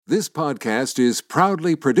This podcast is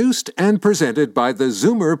proudly produced and presented by the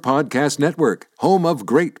Zoomer Podcast Network, home of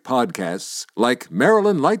great podcasts like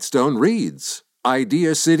Marilyn Lightstone Reads,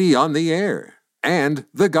 Idea City on the Air, and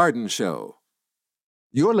The Garden Show.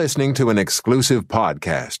 You're listening to an exclusive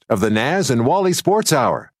podcast of the Naz and Wally Sports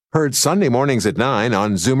Hour, heard Sunday mornings at 9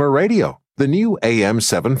 on Zoomer Radio, the new AM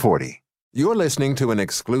 740. You're listening to an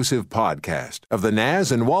exclusive podcast of the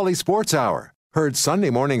Naz and Wally Sports Hour, heard Sunday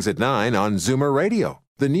mornings at 9 on Zoomer Radio,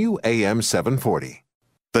 the new AM 740.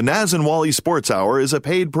 The Naz and Wally Sports Hour is a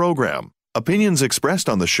paid program. Opinions expressed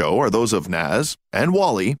on the show are those of Naz and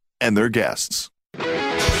Wally and their guests. From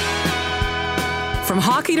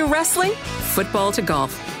hockey to wrestling, football to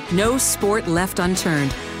golf, no sport left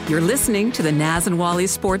unturned. You're listening to the Naz and Wally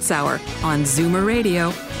Sports Hour on Zoomer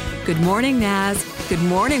Radio. Good morning, Naz. Good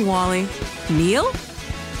morning, Wally. Neil?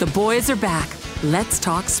 The boys are back. Let's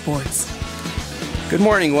talk sports. Good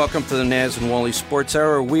morning. Welcome to the Naz and Wally Sports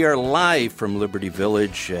Hour. We are live from Liberty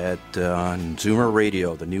Village on Zoomer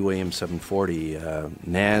Radio, the new AM 740.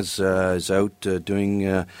 Naz is out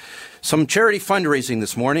doing some charity fundraising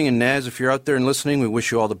this morning. And Naz, if you're out there and listening, we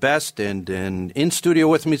wish you all the best. And in studio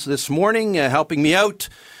with me this morning, helping me out,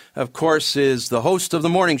 of course, is the host of the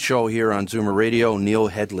morning show here on Zoomer Radio, Neil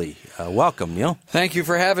Headley. Welcome, Neil. Thank you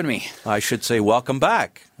for having me. I should say welcome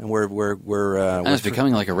back. And it's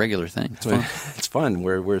becoming like a regular thing. It's fun. It's fun.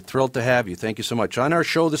 We're thrilled to have you. Thank you so much. On our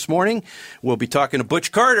show this morning, we'll be talking to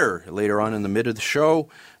Butch Carter later on in the mid of the show.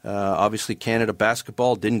 Obviously, Canada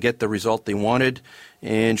basketball didn't get the result they wanted.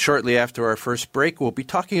 And shortly after our first break, we'll be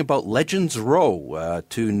talking about Legends Row,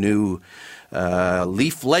 two new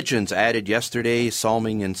Leaf legends added yesterday,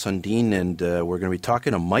 Salming and Sundin, and we're going to be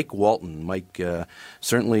talking to Mike Walton. Mike,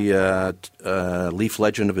 certainly a Leaf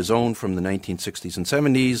legend of his own from the 1960s and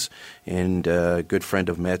 70s, and a good friend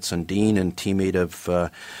of Matt Sundin and teammate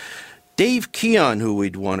of Dave Keon, who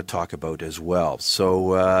we'd want to talk about as well.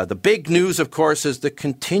 So the big news, of course, is the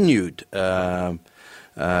continued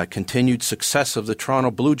success of the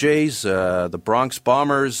Toronto Blue Jays, the Bronx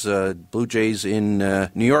Bombers, Blue Jays in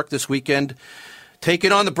New York this weekend,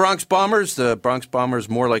 taking on the Bronx Bombers. The Bronx Bombers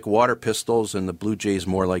more like water pistols and the Blue Jays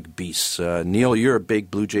more like beasts. Neil, you're a big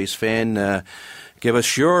Blue Jays fan. Give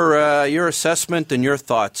us your assessment and your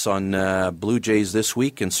thoughts on Blue Jays this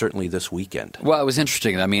week and certainly this weekend. Well, it was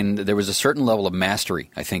interesting. I mean, there was a certain level of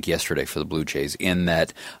mastery, I think, yesterday for the Blue Jays in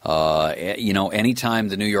that, anytime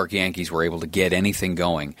the New York Yankees were able to get anything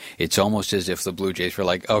going, it's almost as if the Blue Jays were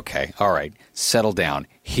like, okay, all right, settle down.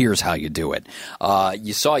 Here's how you do it.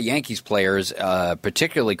 You saw Yankees players,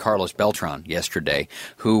 particularly Carlos Beltran yesterday,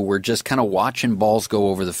 who were just kind of watching balls go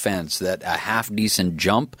over the fence, that a half-decent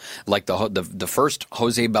jump, like the first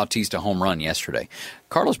Jose Bautista home run yesterday.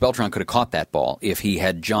 Carlos Beltran could have caught that ball if he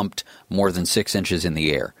had jumped more than 6 inches in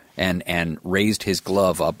the air and raised his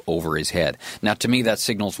glove up over his head. Now, to me, that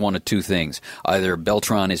signals one of two things. Either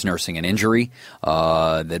Beltran is nursing an injury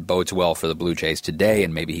that bodes well for the Blue Jays today,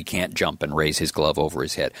 and maybe he can't jump and raise his glove over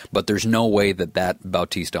his head. But there's no way that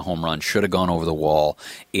Bautista home run should have gone over the wall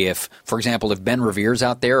if, for example, if Ben Revere's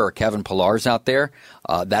out there or Kevin Pillar's out there,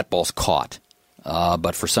 that ball's caught.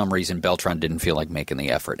 But for some reason, Beltran didn't feel like making the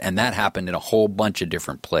effort. And that happened in a whole bunch of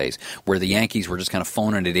different plays where the Yankees were just kind of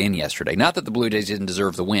phoning it in yesterday. Not that the Blue Jays didn't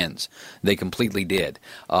deserve the wins. They completely did.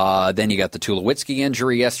 Then you got the Tulowitzki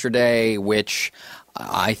injury yesterday, which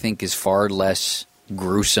I think is far less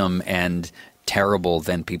gruesome and terrible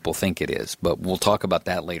than people think it is. But we'll talk about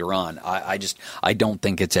that later on. I don't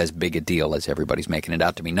think it's as big a deal as everybody's making it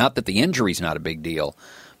out to be. Not that the injury's not a big deal,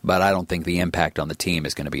 but I don't think the impact on the team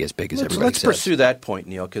is going to be as big as everybody says. Let's pursue that point,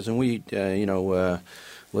 Neil, because we,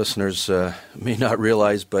 listeners may not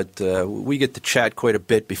realize, but we get to chat quite a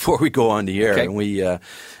bit before we go on the air, okay.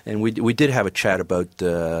 And we did have a chat about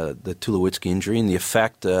the Tulowitzki injury and the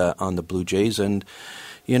effect on the Blue Jays, and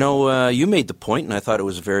you made the point, and I thought it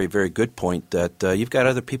was a very, very good point that you've got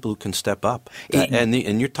other people who can step up,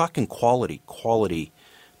 and you're talking quality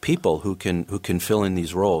people who can fill in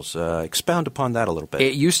these roles. Expound upon that a little bit.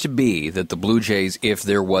 It used to be that the Blue Jays, if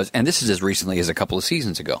there was, and this is as recently as a couple of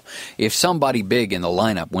seasons ago, if somebody big in the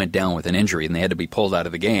lineup went down with an injury and they had to be pulled out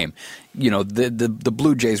of the game, the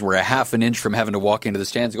Blue Jays were a half an inch from having to walk into the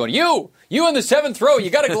stands going, you in the seventh row, you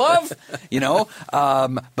got a glove?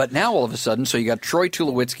 But now all of a sudden, so you got Troy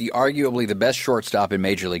Tulowitzki, arguably the best shortstop in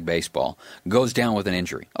Major League Baseball, goes down with an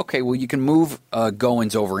injury. Okay, well, you can move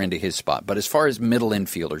Goins over into his spot. But as far as middle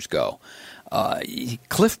infielders go,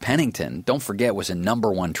 Cliff Pennington, don't forget, was a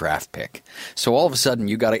number 1 draft pick. So all of a sudden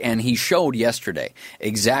you got to, and he showed yesterday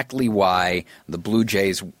exactly why the Blue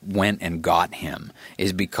Jays went and got him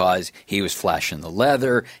is because he was flashing the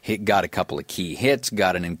leather, he got a couple of key hits,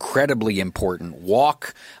 got an incredibly important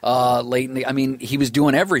walk late in the, I mean, he was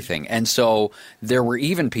doing everything. And so there were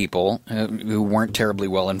even people who weren't terribly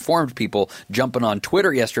well-informed people jumping on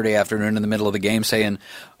Twitter yesterday afternoon in the middle of the game saying,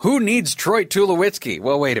 who needs Troy Tulowitzki?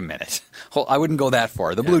 Well, wait a minute. I wouldn't go that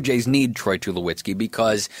far. The Blue Jays need Troy Tulowitzki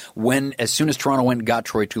because as soon as Toronto went and got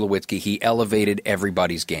Troy Tulowitzki, he elevated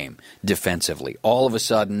everybody's game defensively. All of a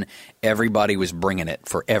sudden, everybody was bringing it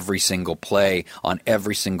for every single play on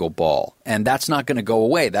every single ball. And that's not going to go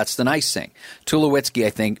away. That's the nice thing. Tulowitzki, I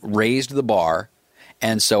think, raised the bar.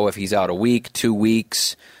 And so if he's out a week, 2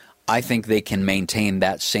 weeks, I think they can maintain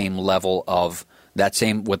that same level of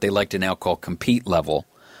what they like to now call compete level,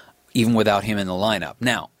 even without him in the lineup.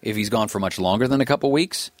 Now, if he's gone for much longer than a couple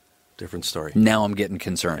weeks, different story. Now I'm getting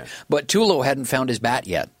concerned. Yeah. But Tulo hadn't found his bat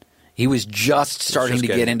yet. He was just starting to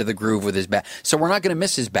get into the groove with his bat. So we're not going to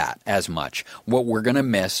miss his bat as much. What we're going to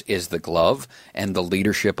miss is the glove and the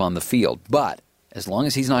leadership on the field. But as long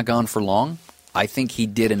as he's not gone for long, I think he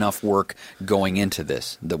did enough work going into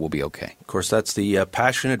this that we'll be okay. Of course, that's the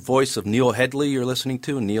passionate voice of Neil Headley you're listening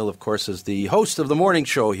to. And Neil, of course, is the host of the morning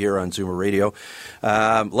show here on Zoomer Radio.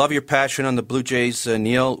 Love your passion on the Blue Jays,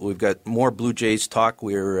 Neil. We've got more Blue Jays talk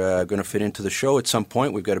we're going to fit into the show at some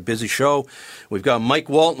point. We've got a busy show. We've got Mike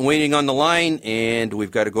Walton waiting on the line, and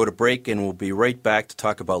we've got to go to break, and we'll be right back to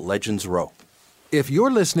talk about Legends Row. If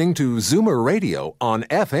you're listening to Zoomer Radio on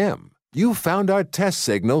FM, you found our test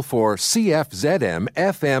signal for CFZM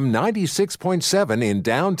FM 96.7 in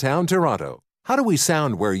downtown Toronto. How do we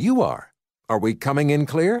sound where you are? Are we coming in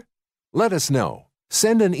clear? Let us know.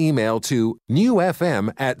 Send an email to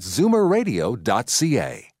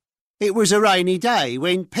newfm@zoomerradio.ca. It was a rainy day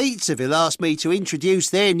when Pizzaville asked me to introduce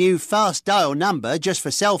their new fast dial number just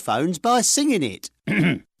for cell phones by singing it.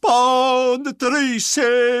 Pound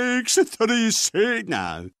 3636.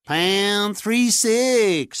 No. Pound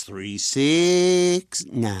 3636.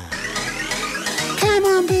 No. Come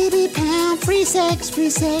on, baby, pound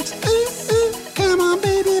 3636. Ooh, ooh. Come on,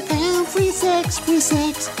 baby, pound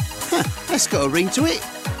 3636. That's got a ring to it.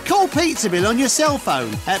 Call Pizzaville on your cell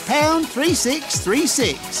phone at pound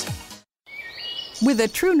 3636. With a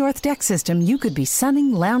True North deck system, you could be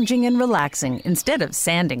sunning, lounging, and relaxing instead of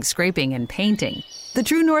sanding, scraping, and painting. The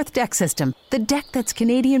True North deck system, the deck that's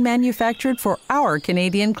Canadian manufactured for our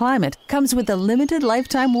Canadian climate, comes with a limited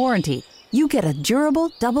lifetime warranty. You get a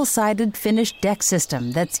durable, double-sided finished deck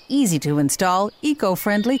system that's easy to install,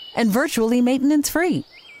 eco-friendly, and virtually maintenance-free.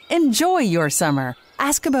 Enjoy your summer.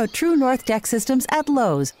 Ask about True North deck systems at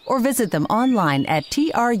Lowe's or visit them online at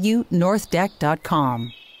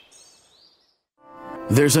trunorthdeck.com.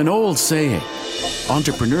 There's an old saying,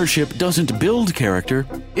 entrepreneurship doesn't build character,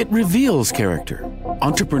 it reveals character.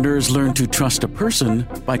 Entrepreneurs learn to trust a person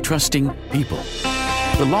by trusting people.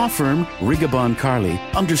 The law firm Rigabon Carley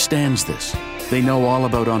understands this. They know all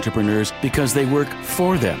about entrepreneurs because they work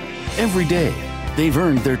for them. Every day, they've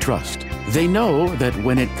earned their trust. They know that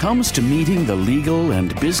when it comes to meeting the legal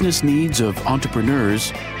and business needs of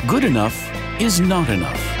entrepreneurs, good enough is not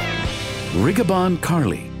enough. Rigabon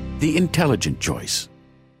Carley, the intelligent choice.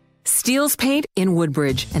 Steele's Paint in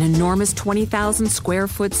Woodbridge, an enormous 20,000 square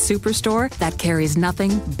foot superstore that carries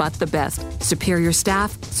nothing but the best. Superior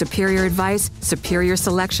staff, superior advice, superior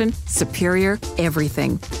selection, superior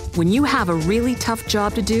everything. When you have a really tough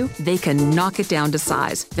job to do, they can knock it down to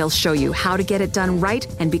size. They'll show you how to get it done right,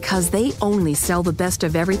 and because they only sell the best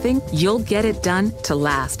of everything, you'll get it done to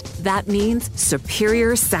last. That means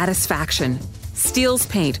superior satisfaction. Steele's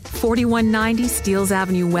Paint, 4190 Steeles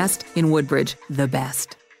Avenue West in Woodbridge, the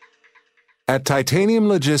best. At Titanium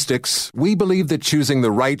Logistics, we believe that choosing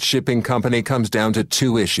the right shipping company comes down to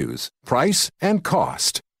two issues: price and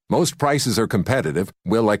cost. Most prices are competitive,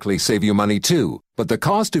 will likely save you money too, but the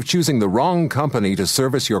cost of choosing the wrong company to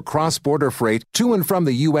service your cross-border freight to and from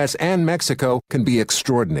the U.S. and Mexico can be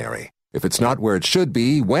extraordinary. If it's not where it should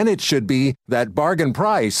be, when it should be, that bargain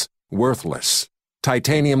price, worthless.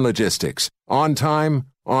 Titanium Logistics. On time,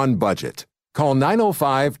 on budget. Call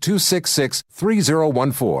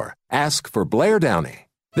 905-266-3014. Ask for Blair Downey.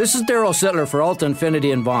 This is Darryl Sittler for Alta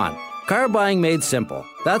Infinity in Vaughan. Car buying made simple.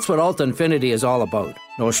 That's what Alta Infinity is all about.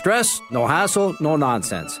 No stress, no hassle, no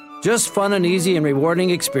nonsense. Just fun and easy and rewarding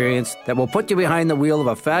experience that will put you behind the wheel of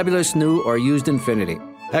a fabulous new or used Infinity.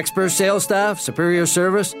 Expert sales staff, superior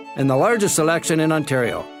service, and the largest selection in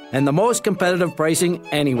Ontario. And the most competitive pricing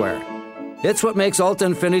anywhere. It's what makes Alta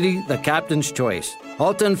Infinity the captain's choice.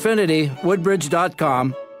 Alta Infinity,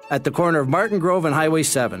 Woodbridge.com, at the corner of Martin Grove and Highway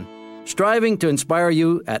 7, striving to inspire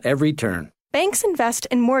you at every turn. Banks invest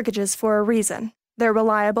in mortgages for a reason. They're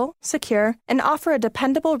reliable, secure, and offer a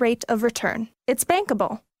dependable rate of return. It's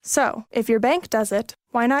bankable. So, if your bank does it,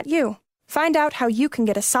 why not you? Find out how you can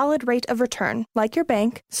get a solid rate of return, like your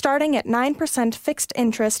bank, starting at 9% fixed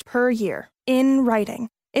interest per year, in writing.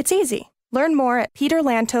 It's easy. Learn more at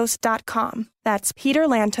peterlantos.com. That's Peter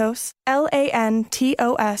Lantos, LANTOS.com.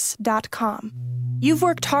 You've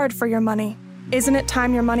worked hard for your money. Isn't it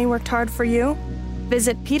time your money worked hard for you?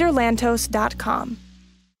 Visit peterlantos.com.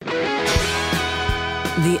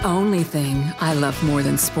 The only thing I love more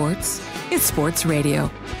than sports is sports radio.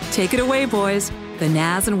 Take it away, boys. The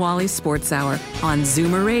Naz and Wally Sports Hour on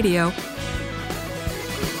Zoomer Radio.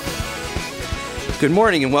 Good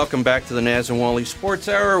morning and welcome back to the Naz and Wally Sports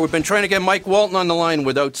Hour. We've been trying to get Mike Walton on the line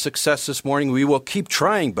without success this morning. We will keep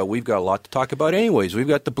trying, but we've got a lot to talk about anyways. We've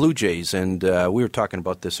got the Blue Jays, and we were talking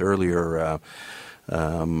about this earlier,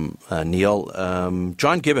 Neil.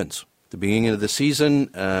 John Gibbons, at the beginning of the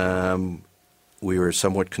season, we were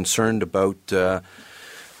somewhat concerned about his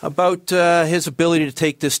ability to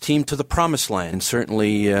take this team to the promised land. And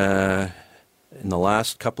certainly in the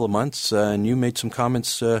last couple of months, and you made some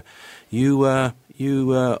comments, you owe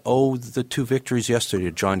the two victories yesterday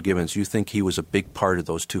to John Gibbons. You think he was a big part of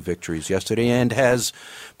those two victories yesterday, and has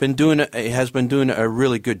been doing a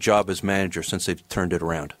really good job as manager since they've turned it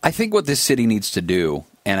around. I think what this city needs to do,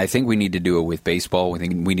 and I think we need to do it with baseball, we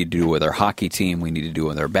think we need to do it with our hockey team, we need to do it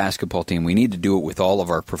with our basketball team, we need to do it with all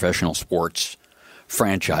of our professional sports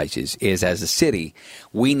franchises, is as a city,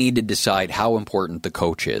 we need to decide how important the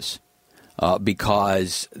coach is.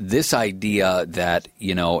 Because this idea that,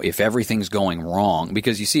 if everything's going wrong,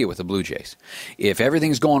 because you see it with the Blue Jays, if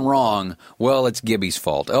everything's going wrong, well, it's Gibby's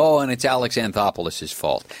fault. Oh, and it's Alex Anthopoulos'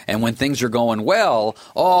 fault. And when things are going well,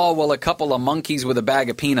 a couple of monkeys with a bag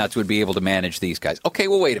of peanuts would be able to manage these guys. Okay,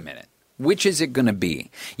 well, wait a minute. Which is it going to be?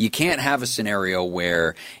 You can't have a scenario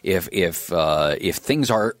where if things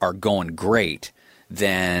are going great,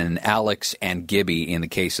 then Alex and Gibby, in the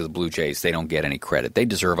case of the Blue Jays, they don't get any credit. They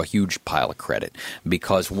deserve a huge pile of credit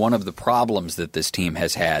because one of the problems that this team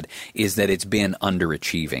has had is that it's been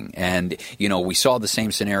underachieving. And, we saw the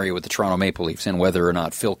same scenario with the Toronto Maple Leafs and whether or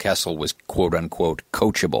not Phil Kessel was quote-unquote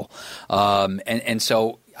coachable. And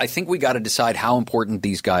so I think we got to decide how important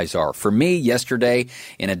these guys are. For me, yesterday,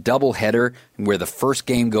 in a doubleheader where the first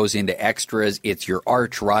game goes into extras, it's your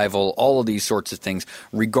arch rival, all of these sorts of things,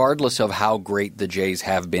 regardless of how great the Jays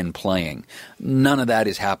have been playing. None of that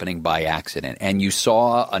is happening by accident. And you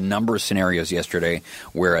saw a number of scenarios yesterday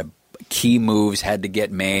where key moves had to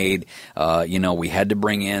get made. We had to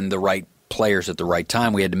bring in the right players at the right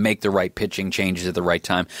time. We had to make the right pitching changes at the right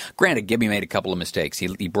time. Granted, Gibby made a couple of mistakes.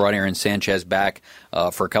 He brought Aaron Sanchez back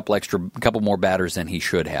for a couple more batters than he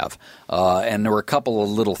should have. And there were a couple of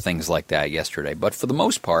little things like that yesterday. But for the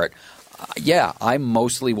most part, I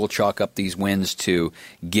mostly will chalk up these wins to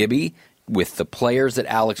Gibby with the players that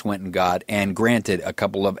Alex went and got, and granted, a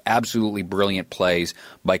couple of absolutely brilliant plays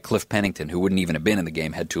by Cliff Pennington, who wouldn't even have been in the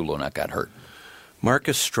game had Tulo not got hurt.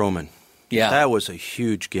 Marcus Stroman. Yeah. That was a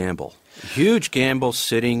huge gamble. Huge gamble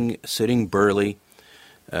sitting Burley,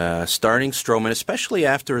 starting Stroman, especially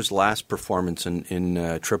after his last performance in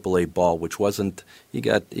AAA ball, which wasn't he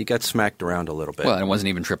got smacked around a little bit. Well, it wasn't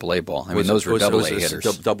even AAA ball. I mean, those were double A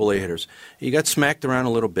hitters. Double A hitters. He got smacked around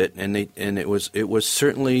a little bit, and it was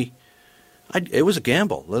certainly it was a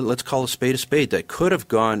gamble. Let's call a spade that could have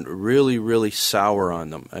gone really, really sour on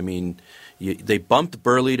them. I mean, they bumped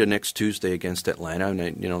Burley to next Tuesday against Atlanta,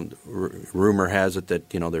 and rumor has it that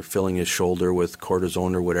they're filling his shoulder with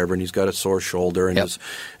cortisone or whatever, and he's got a sore shoulder, and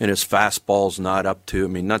his fastball's not up to. I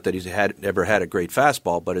mean, not that he's ever had a great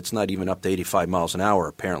fastball, but it's not even up to 85 miles an hour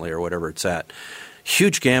apparently, or whatever it's at.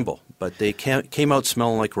 Huge gamble, but they came out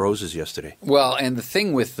smelling like roses yesterday. Well, and the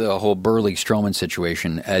thing with the whole Burley-Stroman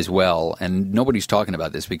situation as well, and nobody's talking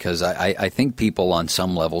about this because I think people on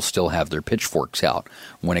some level still have their pitchforks out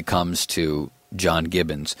when it comes to John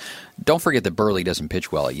Gibbons. Don't forget that Burley doesn't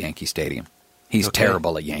pitch well at Yankee Stadium. He's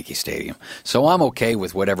terrible at Yankee Stadium. So I'm okay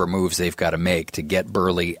with whatever moves they've got to make to get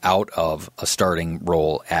Burley out of a starting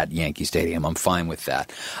role at Yankee Stadium. I'm fine with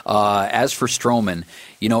that. As for Stroman,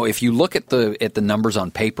 if you look at the numbers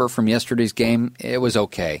on paper from yesterday's game, it was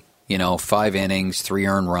okay. 5 innings, 3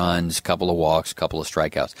 earned runs, couple of walks, couple of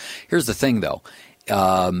strikeouts. Here's the thing, though.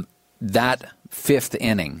 That 5th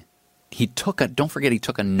inning, don't forget he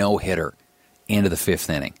took a no-hitter into the 5th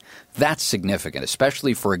inning. That's significant,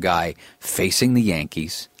 especially for a guy facing the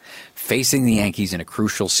Yankees, facing the Yankees in a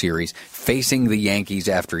crucial series, facing the Yankees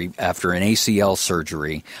after an ACL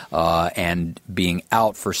surgery, and being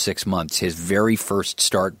out for 6 months. His very first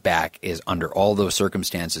start back is under all those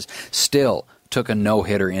circumstances. Still took a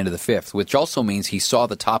no-hitter into the fifth, which also means he saw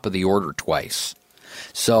the top of the order twice.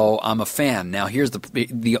 So I'm a fan. Now here's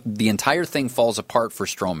the entire thing falls apart for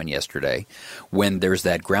Stroman yesterday when there's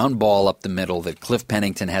that ground ball up the middle that Cliff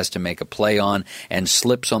Pennington has to make a play on and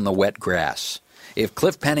slips on the wet grass. If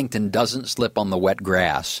Cliff Pennington doesn't slip on the wet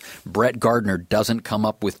grass, Brett Gardner doesn't come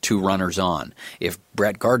up with 2 runners on. If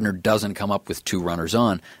Brett Gardner doesn't come up with 2 runners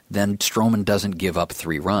on, then Stroman doesn't give up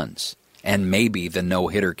 3 runs. And maybe the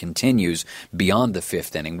no-hitter continues beyond the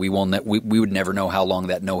 5th inning. We would never know how long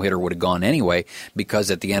that no-hitter would have gone anyway,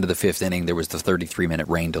 because at the end of the 5th inning there was the 33-minute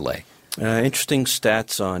rain delay. Interesting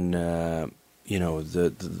stats on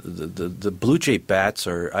the Blue Jay bats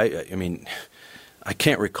are. I mean, I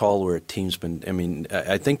can't recall where a team's been. I mean,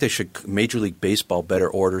 I think they should Major League Baseball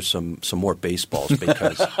better order some more baseballs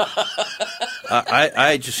because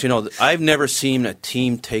I just I've never seen a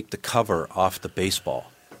team take the cover off the baseball.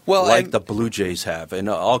 Well, like the Blue Jays have. And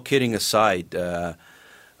all kidding aside, I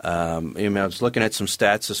was looking at some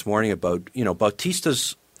stats this morning about,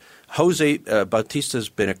 Bautista's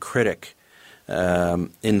been a critic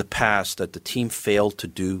in the past that the team failed to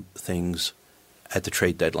do things at the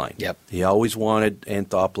trade deadline. Yep. He always wanted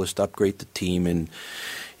Anthopoulos to upgrade the team, and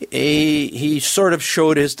he sort of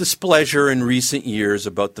showed his displeasure in recent years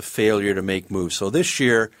about the failure to make moves. So this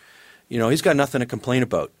year, he's got nothing to complain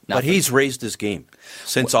about. But he's raised his game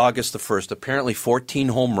since August the 1st. Apparently 14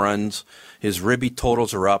 home runs. His Ribby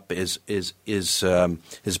totals are up. His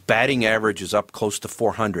batting average is up close to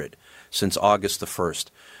 400 since August the 1st.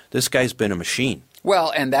 This guy's been a machine.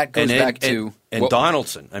 Well, and that goes back to... And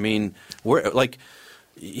Donaldson. I mean, you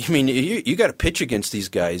got to pitch against these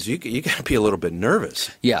guys. You got to be a little bit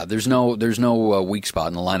nervous. Yeah, there's no weak spot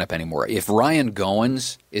in the lineup anymore. If Ryan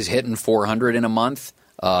Goins is hitting 400 in a month...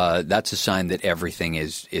 that's a sign that everything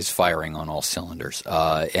is firing on all cylinders.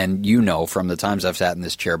 And from the times I've sat in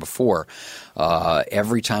this chair before,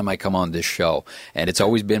 every time I come on this show, and it's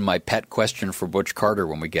always been my pet question for Butch Carter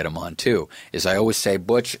when we get him on too, is I always say,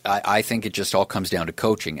 Butch, I think it just all comes down to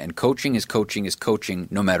coaching. And coaching is coaching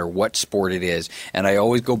no matter what sport it is. And I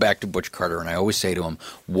always go back to Butch Carter and I always say to him,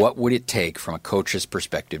 what would it take from a coach's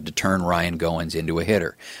perspective to turn Ryan Goins into a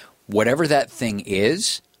hitter? Whatever that thing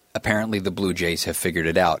is, apparently the Blue Jays have figured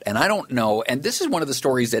it out. And I don't know, and this is one of the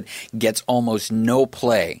stories that gets almost no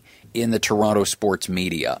play in the Toronto sports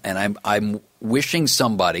media. And I'm wishing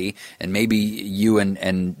somebody, and maybe you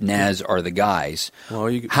and Naz are the guys,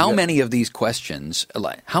 how many of these questions,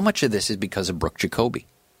 how much of this is because of Brooke Jacoby?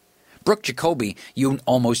 Brooke Jacoby, you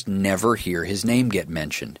almost never hear his name get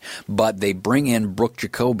mentioned. But they bring in Brooke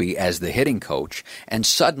Jacoby as the hitting coach, and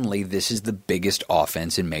suddenly this is the biggest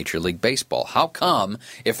offense in Major League Baseball. How come,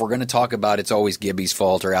 if we're going to talk about it's always Gibby's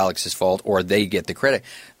fault or Alex's fault or they get the credit,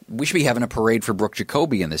 we should be having a parade for Brooke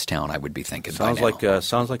Jacoby in this town, I would be thinking by now.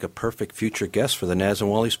 Sounds like a perfect future guest for the Naz and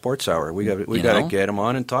Wally Sports Hour. We got to get him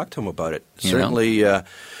on and talk to him about it.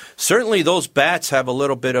 Certainly, those bats have a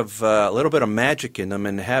little bit of magic in them,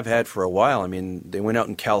 and have had for a while. I mean, they went out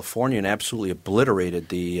in California and absolutely obliterated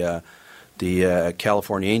the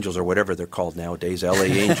California Angels, or whatever they're called nowadays, LA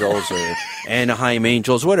Angels or Anaheim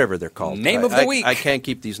Angels, whatever they're called. Name of the week. I can't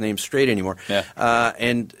keep these names straight anymore. Yeah.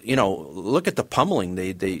 And look at the pummeling.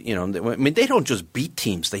 They don't just beat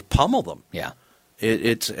teams; they pummel them. Yeah.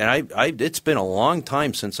 It's been a long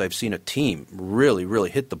time since I've seen a team really,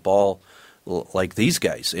 really hit the ball like these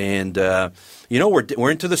guys. And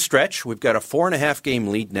we're into the stretch. We've got a 4.5 game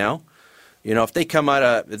lead now. If they come out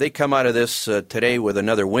of this today with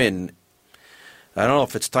another win, I don't know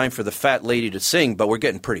if it's time for the fat lady to sing, but we're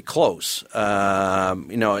getting pretty close. Are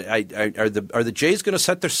the Jays going to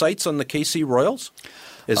set their sights on the KC Royals?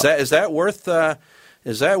 Is that worth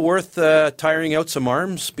tiring out some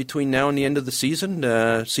arms between now and the end of the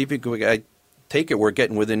season? See if we can. Take it, we're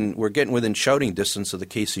getting within shouting distance of the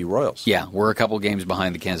KC Royals. Yeah, we're a couple games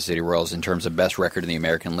behind the Kansas City Royals in terms of best record in the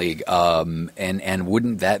American League. And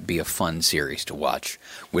wouldn't that be a fun series to watch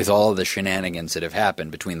with all of the shenanigans that have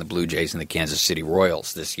happened between the Blue Jays and the Kansas City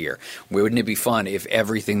Royals this year? Wouldn't it be fun if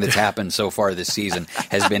everything that's happened so far this season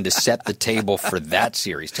has been to set the table for that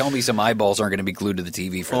series? Tell me some eyeballs aren't going to be glued to the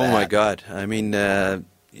TV for that. Oh my God! I mean.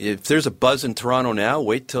 If there's a buzz in Toronto now,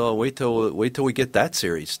 wait till we get that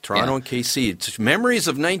series. Toronto and KC. It's memories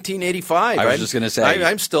of 1985. I was just going to say,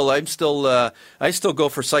 I still go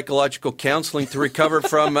for psychological counseling to recover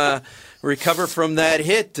from that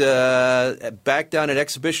hit back down at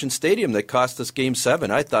Exhibition Stadium that cost us Game 7.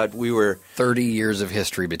 I thought we were 30 years of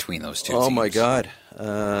history between those two teams. Oh my God.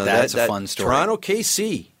 That's a fun story. Toronto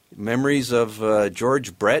KC. Memories of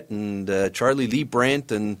George Brett and Charlie Lee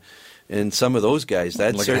Brandt and some of those guys.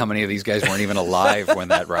 Look at how many of these guys weren't even alive when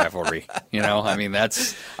that rivalry. I mean,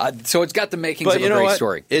 that's so it's got the makings of a great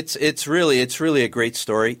story. It's really a great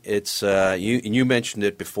story. It's you mentioned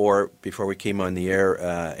it before we came on the air.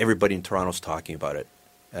 Everybody in Toronto's talking about it.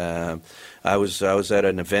 I was at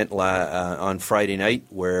an event on Friday night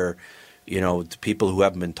where the people who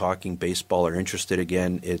haven't been talking baseball are interested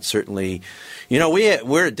again. It's certainly,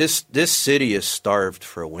 this city is starved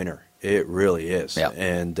for a winner. It really is. Yeah.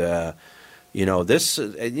 And, this,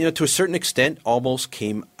 to a certain extent almost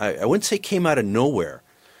came, I wouldn't say came out of nowhere.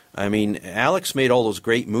 I mean, Alex made all those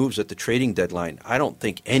great moves at the trading deadline. I don't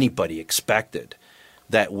think anybody expected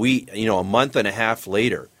that we, a month and a half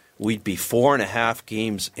later, we'd be 4.5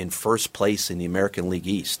 games in first place in the American League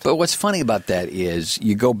East. But what's funny about that is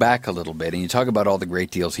you go back a little bit and you talk about all the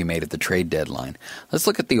great deals he made at the trade deadline. Let's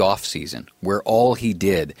look at the offseason where all he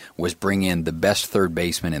did was bring in the best third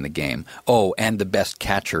baseman in the game. Oh, and the best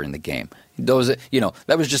catcher in the game.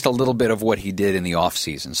 That was just a little bit of what he did in the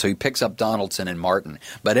offseason. So he picks up Donaldson and Martin.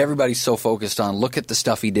 But everybody's so focused on look at the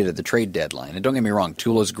stuff he did at the trade deadline. And don't get me wrong,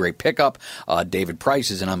 Tulo's a great pickup. David Price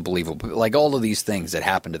is an unbelievable. Like all of these things that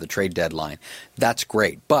happened at the trade deadline, that's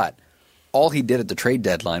great. But all he did at the trade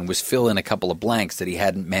deadline was fill in a couple of blanks that he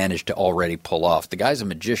hadn't managed to already pull off. The guy's a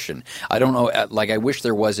magician. I don't know, I wish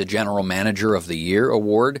there was a General Manager of the Year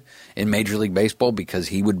award in Major League Baseball because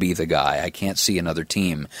he would be the guy. I can't see another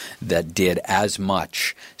team that did as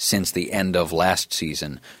much since the end of last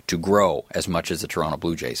season to grow as much as the Toronto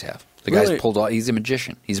Blue Jays have. The guy's pulled off. He's a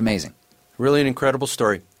magician. He's amazing. Really an incredible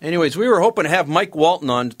story. Anyways, we were hoping to have Mike Walton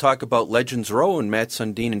on to talk about Legends Row and Matt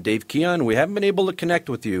Sundin and Dave Keon. We haven't been able to connect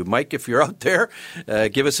with you. Mike, if you're out there,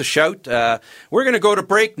 give us a shout. We're going to go to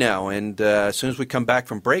break now, and as soon as we come back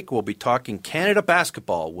from break, we'll be talking Canada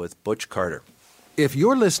basketball with Butch Carter. If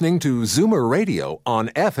you're listening to Zoomer Radio on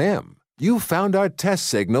FM, you found our test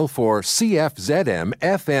signal for CFZM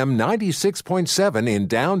FM 96.7 in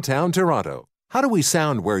downtown Toronto. How do we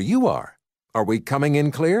sound where you are? Are we coming in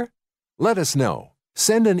clear? Let us know.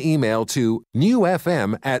 Send an email to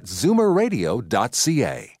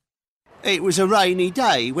newfm@zoomerradio.ca. It was a rainy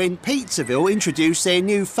day when Pizzaville introduced their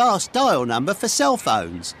new fast dial number for cell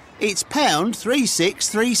phones. It's pound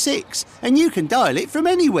 3636, and you can dial it from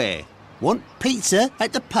anywhere. Want pizza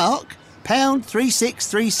at the park? Pound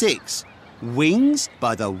 3636. Wings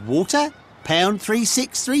by the water? Pound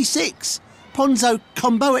 3636. Ponzo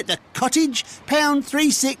combo at the cottage? Pound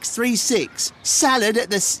 3636. Salad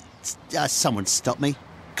at the... someone stop me.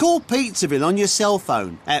 Call Pizzaville on your cell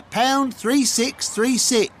phone at pound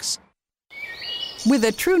 3636. With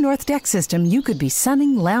a True North deck system, you could be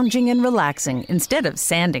sunning, lounging, and relaxing instead of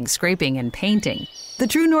sanding, scraping, and painting. The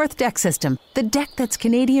True North deck system, the deck that's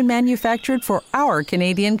Canadian manufactured for our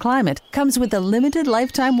Canadian climate, comes with a limited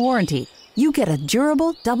lifetime warranty. You get a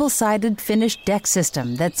durable, double-sided finished deck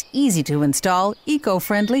system that's easy to install,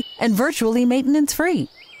 eco-friendly, and virtually maintenance-free.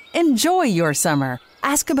 Enjoy your summer.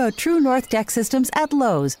 Ask about True North deck systems at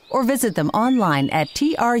Lowe's or visit them online at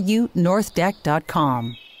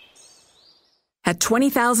trunorthdeck.com. At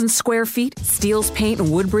 20,000 square feet, Steele's Paint in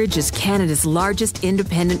Woodbridge is Canada's largest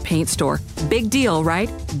independent paint store. Big deal, right?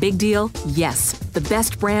 Big deal, yes. The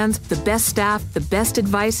best brands, the best staff, the best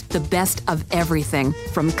advice, the best of everything.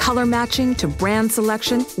 From color matching to brand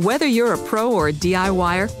selection, whether you're a pro or a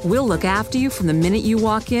DIYer, we'll look after you from the minute you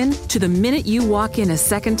walk in to the minute you walk in a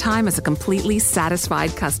second time as a completely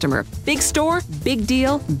satisfied customer. Big store, big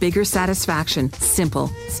deal, bigger satisfaction. Simple.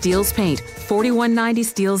 Steele's Paint, 4190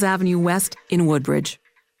 Steeles Avenue West in Woodbridge.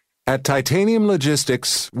 At Titanium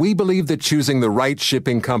Logistics, we believe that choosing the right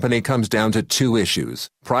shipping company comes down to two issues: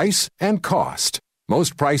 price and cost.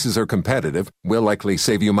 Most prices are competitive, will likely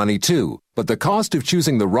save you money too, but the cost of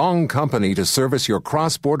choosing the wrong company to service your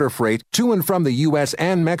cross-border freight to and from the U.S.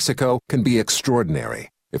 and Mexico can be extraordinary.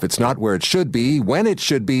 If it's not where it should be, when it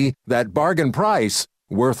should be, that bargain price,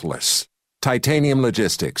 worthless. Titanium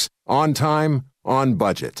Logistics. On time, on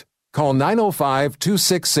budget. Call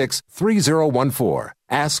 905-266-3014.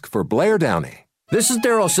 Ask for Blair Downey. This is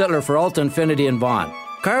Darryl Sittler for Alta Infinity in Vaughan.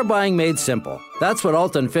 Car buying made simple. That's what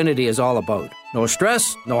Alta Infinity is all about. No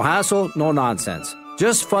stress, no hassle, no nonsense.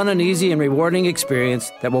 Just fun and easy and rewarding experience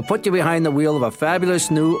that will put you behind the wheel of a fabulous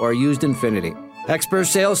new or used Infinity. Expert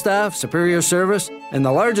sales staff, superior service, and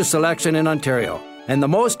the largest selection in Ontario. And the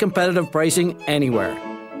most competitive pricing anywhere.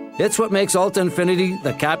 It's what makes Alta Infinity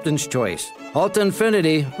the captain's choice. Alta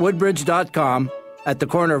Infinity, Woodbridge.com, at the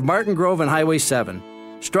corner of Martin Grove and Highway 7.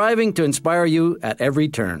 Striving to inspire you at every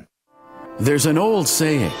turn. There's an old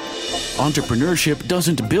saying, entrepreneurship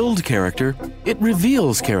doesn't build character, it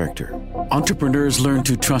reveals character. Entrepreneurs learn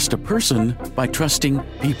to trust a person by trusting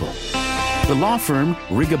people. The law firm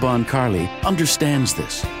Rigabon Carley understands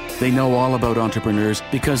this. They know all about entrepreneurs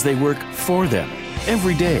because they work for them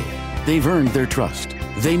every day. They've earned their trust.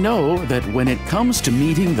 They know that when it comes to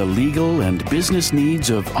meeting the legal and business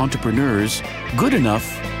needs of entrepreneurs, good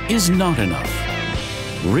enough is not enough.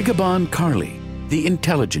 Rigabon Carley, the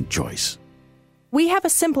intelligent choice. We have a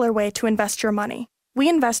simpler way to invest your money. We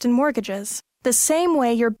invest in mortgages, the same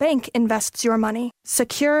way your bank invests your money,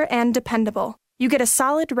 secure and dependable. You get a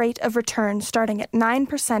solid rate of return starting at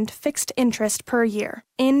 9% fixed interest per year,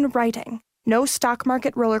 in writing. No stock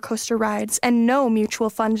market roller coaster rides and no mutual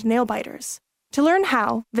fund nail biters. To learn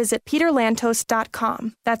how, visit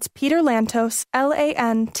peterlantos.com. That's peterlantos,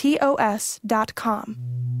 LANTOS.com.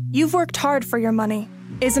 You've worked hard for your money.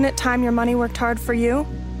 Isn't it time your money worked hard for you?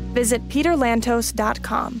 Visit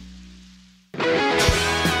peterlantos.com.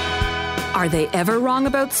 Are they ever wrong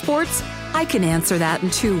about sports? I can answer that in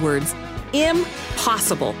 2 words.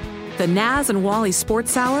 Impossible. The Naz and Wally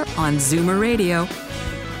Sports Hour on Zoomer Radio.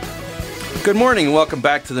 Good morning and welcome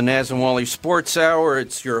back to the Naz and Wally Sports Hour.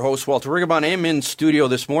 It's your host, Walter Rigabon. I'm in studio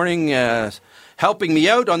this morning. Helping me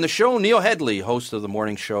out on the show, Neil Headley, host of the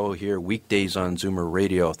morning show here weekdays on Zoomer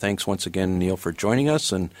Radio. Thanks once again, Neil, for joining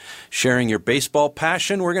us and sharing your baseball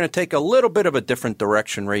passion. We're going to take a little bit of a different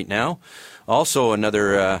direction right now. Also,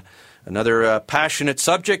 another passionate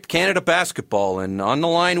subject, Canada basketball. And on the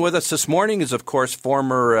line with us this morning is, of course,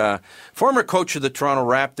 former coach of the Toronto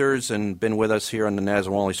Raptors and been with us here on the Naz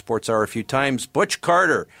and Wally Sports Hour a few times, Butch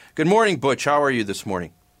Carter. Good morning, Butch. How are you this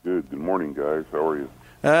morning? Good morning, guys. How are you?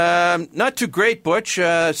 Not too great, Butch.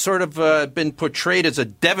 Been portrayed as a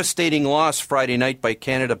devastating loss Friday night by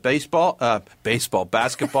Canada basketball.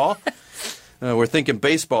 We're thinking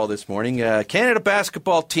baseball this morning. Canada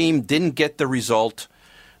basketball team didn't get the result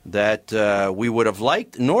that we would have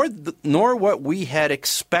liked, nor what we had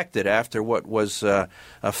expected after what was a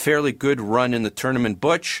fairly good run in the tournament.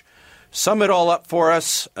 Butch, sum it all up for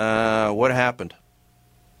us. What happened?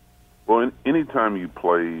 Well, anytime you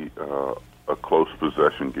play a close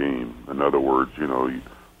possession game, in other words,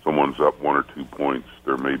 someone's up 1 or 2 points,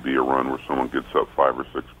 there may be a run where someone gets up 5 or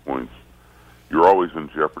 6 points, you're always in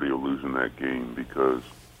jeopardy of losing that game because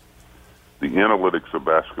the analytics of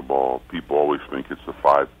basketball, people always think it's the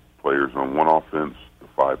 5 players on one offense, the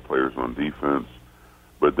 5 players on defense,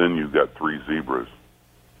 but then you've got 3 zebras.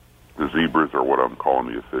 The zebras are what I'm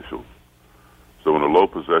calling the officials. So in a low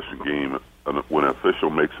possession game, when an official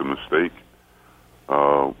makes a mistake,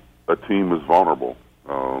 a team is vulnerable,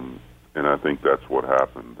 and I think that's what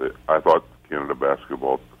happened. I thought Canada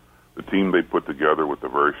basketball, the team they put together with a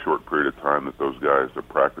very short period of time that those guys have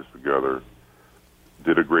practiced together,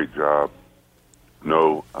 did a great job.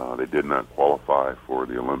 No, they did not qualify for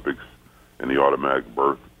the Olympics and the automatic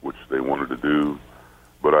berth, which they wanted to do.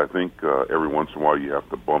 But I think every once in a while you have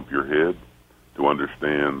to bump your head to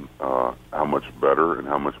understand how much better and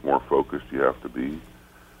how much more focused you have to be.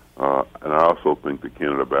 And I also think that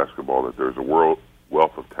Canada basketball, that there's a wealth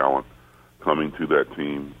of talent coming to that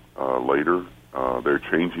team later. They're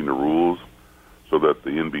changing the rules so that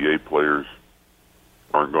the NBA players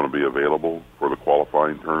aren't going to be available for the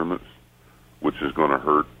qualifying tournaments, which is going to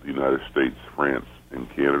hurt the United States, France, and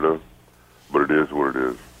Canada. But it is what it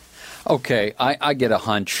is. Okay, I get a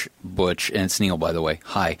hunch, Butch, and it's Neil, by the way,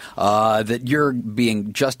 hi, that you're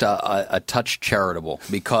being just a touch charitable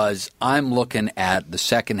because I'm looking at the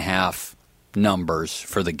second half numbers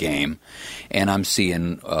for the game, and I'm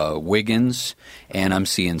seeing Wiggins and I'm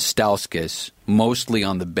seeing Stauskas mostly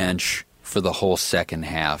on the bench for the whole second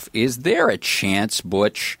half. Is there a chance,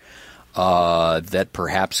 Butch, that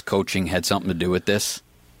perhaps coaching had something to do with this?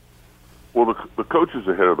 Well, the coach is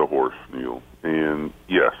ahead of the horse, Neil. And,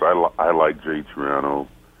 yes, I like Jay Triano,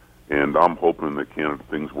 and I'm hoping that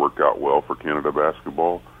things work out well for Canada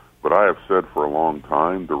basketball. But I have said for a long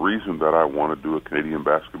time, the reason that I want to do a Canadian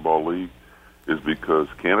basketball league is because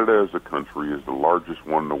Canada as a country is the largest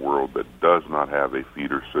one in the world that does not have a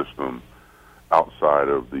feeder system outside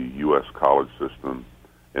of the U.S. college system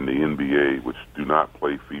and the NBA, which do not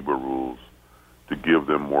play FIBA rules, to give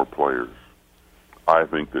them more players. I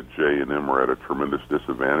think that Jay and them are at a tremendous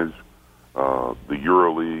disadvantage. The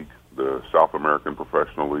EuroLeague, the South American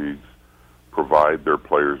professional leagues, provide their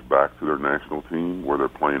players back to their national team where they're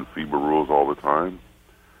playing FIBA rules all the time.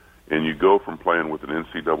 And you go from playing with an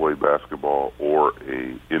NCAA basketball or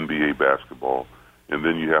a NBA basketball, and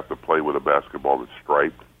then you have to play with a basketball that's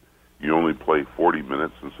striped. You only play 40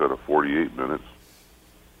 minutes instead of 48 minutes.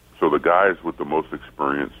 So the guys with the most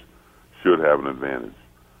experience should have an advantage.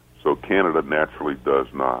 So Canada naturally does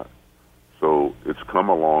not. So it's come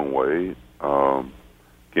a long way.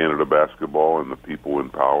 Canada Basketball and the people in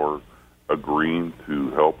power agreeing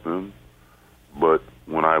to help them. But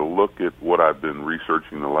when I look at what I've been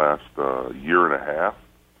researching the last year and a half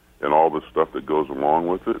and all the stuff that goes along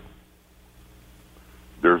with it,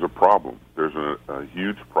 there's a problem. There's a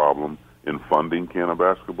huge problem in funding Canada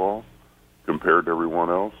Basketball compared to everyone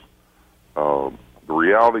else. The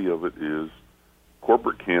reality of it is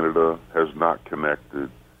corporate Canada has not connected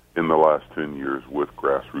in the last 10 years with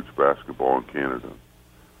grassroots basketball in Canada.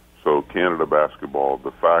 So Canada Basketball,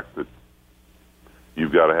 the fact that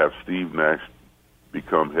you've got to have Steve Nash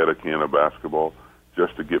become head of Canada Basketball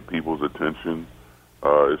just to get people's attention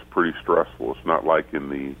is pretty stressful. It's not like in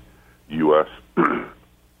the U.S.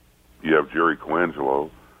 You have Jerry Colangelo,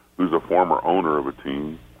 who's a former owner of a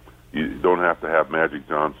team. You don't have to have Magic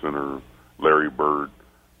Johnson or Larry Bird,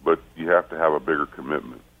 but you have to have a bigger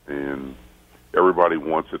commitment. And everybody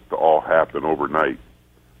wants it to all happen overnight.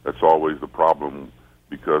 That's always the problem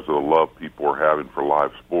because of the love people are having for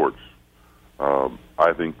live sports.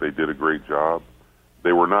 I think they did a great job.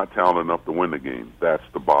 They were not talented enough to win the game. That's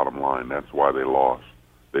the bottom line. That's why they lost.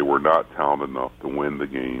 They were not talented enough to win the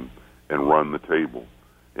game and run the table.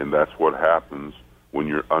 And that's what happens when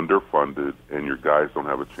you're underfunded and your guys don't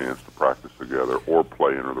have a chance to practice together or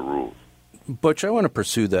play under the rules. Butch, I want to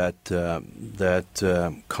pursue that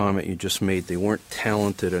comment you just made. They weren't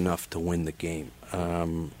talented enough to win the game.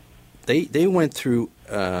 They went through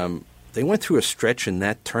a stretch in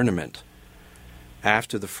that tournament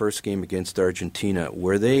after the first game against Argentina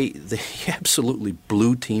where they absolutely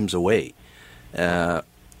blew teams away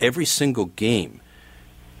every single game,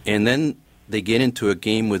 and then they get into a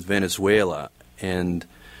game with Venezuela, and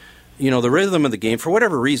the rhythm of the game, for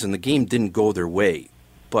whatever reason, the game didn't go their way,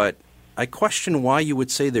 but I question why you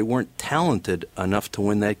would say they weren't talented enough to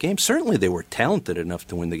win that game. Certainly they were talented enough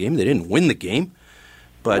to win the game. They didn't win the game.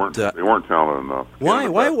 But they weren't talented enough. Why?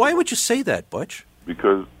 Why would you say that, Butch?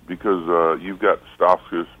 Because you've got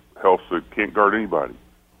Stauskas, Helsa, can't guard anybody.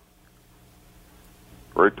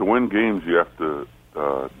 Right? To win games, you have to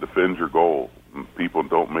defend your goal. People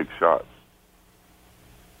don't make shots.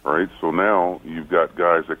 Right? So now you've got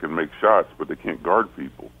guys that can make shots, but they can't guard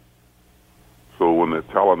people. So when the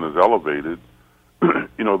talent is elevated,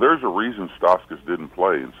 there's a reason Stauskas didn't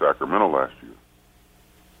play in Sacramento last year.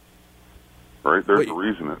 Right? There's a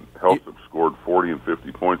reason that Helsup scored 40 and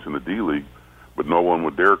 50 points in the D-League, but no one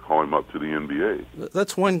would dare call him up to the NBA.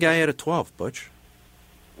 That's one guy out of 12, Butch.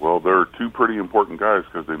 Well, there are two pretty important guys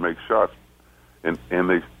because they make shots, and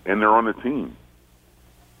they're on the team.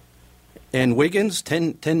 And Wiggins,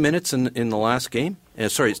 10 minutes in the last game?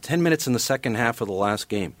 It's 10 minutes in the second half of the last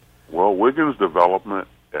game. Well, Wiggins' development,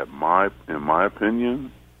 in my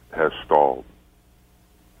opinion, has stalled.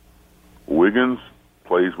 Wiggins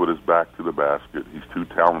plays with his back to the basket. He's too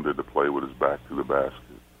talented to play with his back to the basket.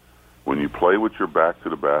 When you play with your back to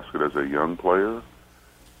the basket as a young player,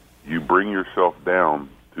 you bring yourself down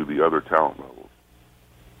to the other talent levels.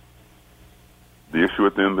 The issue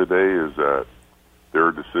at the end of the day is that there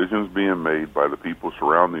are decisions being made by the people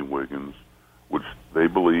surrounding Wiggins, which they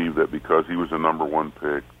believe that because he was a number one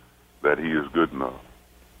pick, that he is good enough.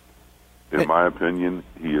 In my opinion,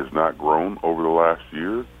 he has not grown over the last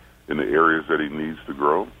year in the areas that he needs to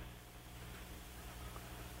grow.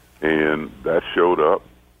 And that showed up.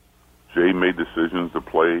 Jay made decisions to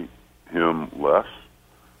play him less.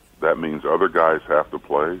 That means other guys have to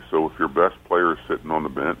play. So if your best player is sitting on the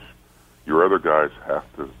bench, your other guys have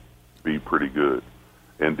to be pretty good.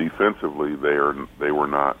 And defensively, they were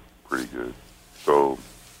not pretty good. So,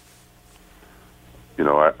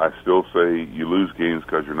 I still say you lose games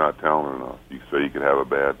because you're not talented enough. You say you could have a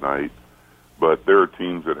bad night, but there are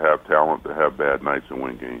teams that have talent to have bad nights and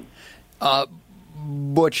win games.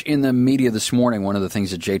 Butch, in the media this morning, one of the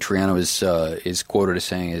things that Jay Triano is quoted as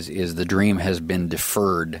saying is the dream has been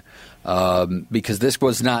deferred because this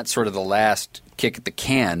was not sort of the last kick at the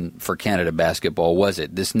can for Canada basketball, was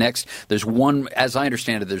it? There's one, as I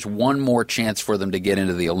understand it, there's one more chance for them to get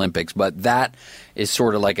into the Olympics, but that is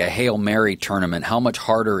sort of like a Hail Mary tournament. How much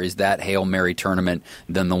harder is that Hail Mary tournament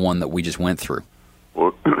than the one that we just went through?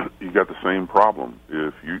 Well, you got the same problem.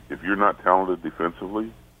 If you're not talented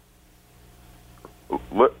defensively,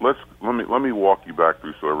 let me walk you back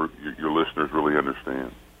through so your listeners really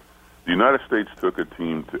understand. The United States took a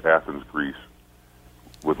team to Athens, Greece,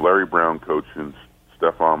 with Larry Brown coaching,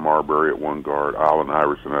 Stephon Marbury at one guard, Allen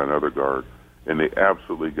Iverson at another guard, and they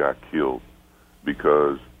absolutely got killed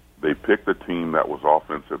because they picked a team that was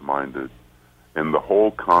offensive-minded, and the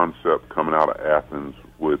whole concept coming out of Athens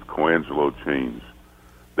with Colangelo changed.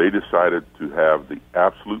 They decided to have the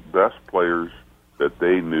absolute best players that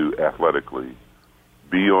they knew athletically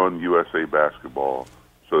be on USA Basketball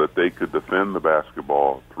so that they could defend the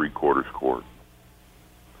basketball three-quarters court.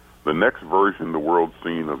 The next version the world's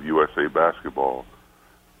seen of USA Basketball,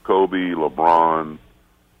 Kobe, LeBron,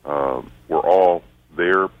 were all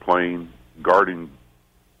there playing, guarding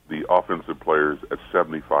the offensive players at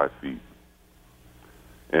 75 feet.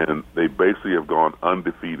 And they basically have gone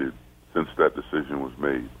undefeated since that decision was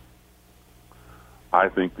made. I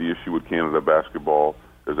think the issue with Canada basketball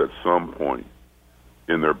is at some point,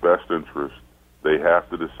 in their best interest, they have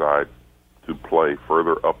to decide to play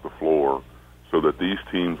further up the floor so that these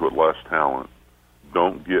teams with less talent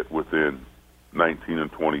don't get within 19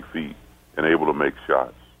 and 20 feet and able to make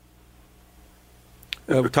shots.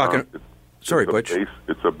 We're talking. Sorry, Butch.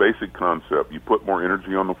 It's a basic concept. You put more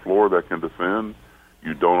energy on the floor that can defend,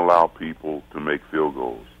 you don't allow people to make field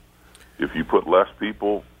goals. If you put less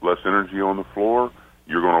energy on the floor,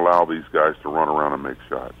 you're going to allow these guys to run around and make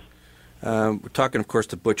shots. We're talking, of course,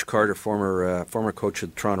 to Butch Carter, former coach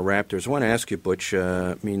of the Toronto Raptors. I want to ask you, Butch.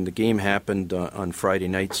 The game happened on Friday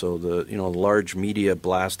night, so the large media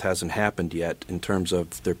blast hasn't happened yet in terms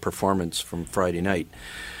of their performance from Friday night.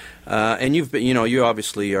 And you've been, you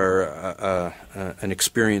obviously are an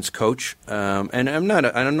experienced coach, and I'm not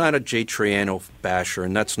a Jay Triano basher,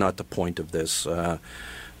 and that's not the point of this.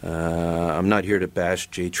 I'm not here to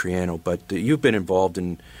bash Jay Triano, but you've been involved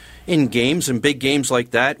in games and big games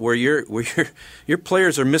like that where your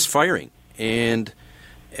players are misfiring. And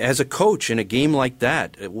as a coach in a game like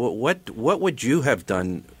that, what would you have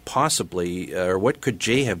done possibly, or what could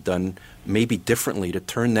Jay have done maybe differently to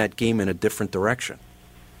turn that game in a different direction?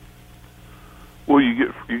 Well,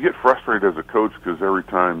 you get frustrated as a coach because every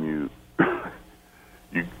time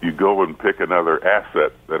you go and pick another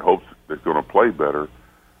asset that hopes it's going to play better,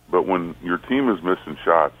 but when your team is missing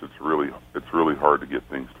shots, it's really hard to get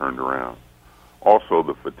things turned around. Also,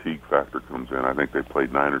 the fatigue factor comes in. I think they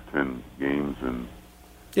played 9 or 10 games, and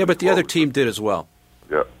but the other team did as well.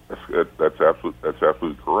 Yeah, that's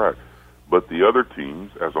absolutely correct. But the other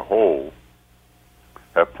teams, as a whole,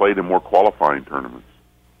 have played in more qualifying tournaments.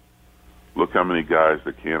 Look how many guys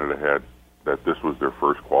that Canada had that this was their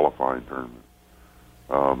first qualifying tournament.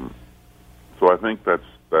 So I think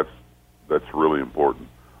that's really important.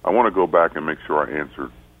 I want to go back and make sure I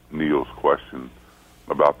answered Neil's question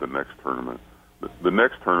about the next tournament. The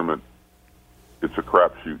next tournament, it's a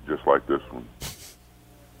crapshoot just like this one.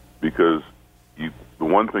 Because the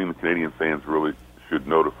one thing the Canadian fans really should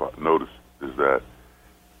notice is that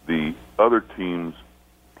the other teams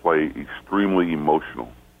play extremely emotional.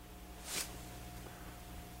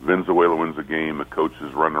 Venezuela wins a game, the coach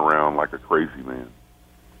is running around like a crazy man.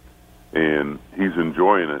 And he's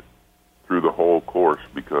enjoying it through the whole course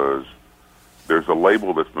because there's a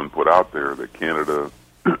label that's been put out there that Canada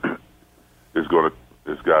has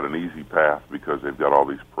got an easy path because they've got all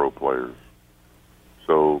these pro players.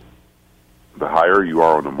 So the higher you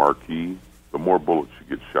are on the marquee, the more bullets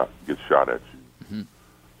you get shot at you. Mm-hmm.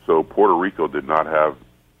 So Puerto Rico did not have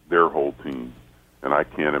their whole team. And I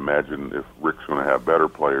can't imagine if Rick's going to have better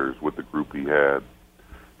players with the group he had,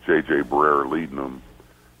 J.J. Barrera leading them,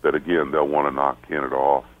 that, again, they'll want to knock Canada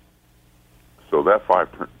off. So that I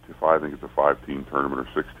think it's a 5-team tournament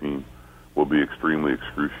or 16, will be extremely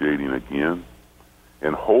excruciating again.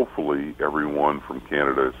 And hopefully everyone from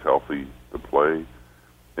Canada is healthy to play,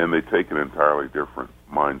 and they take an entirely different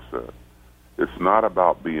mindset. It's not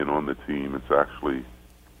about being on the team. It's actually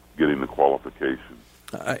getting the qualification.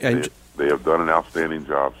 They have done an outstanding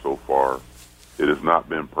job so far. It has not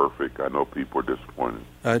been perfect. I know people are disappointed.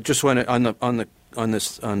 Just want to, on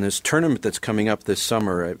this tournament that's coming up this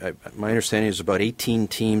summer, my understanding is about 18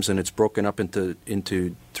 teams, and it's broken up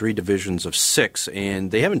into 3 divisions of 6,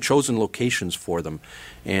 and they haven't chosen locations for them.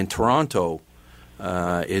 And Toronto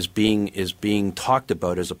is being talked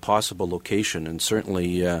about as a possible location, and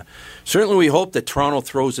certainly we hope that Toronto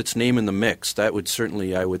throws its name in the mix. That would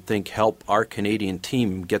certainly, I would think, help our Canadian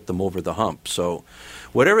team get them over the hump. So,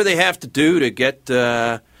 whatever they have to do to get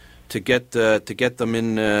them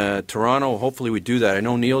in Toronto, hopefully we do that. I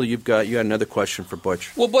know, Neil, you had another question for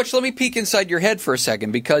Butch. Well, Butch, let me peek inside your head for a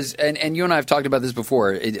second because, and you and I have talked about this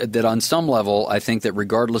before, that on some level I think that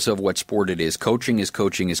regardless of what sport it is, coaching is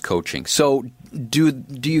coaching is coaching. So do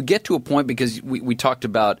you get to a point, because we talked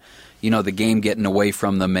about the game getting away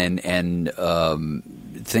from them and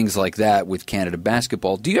things like that with Canada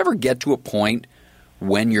basketball, do you ever get to a point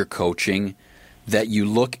when you're coaching that you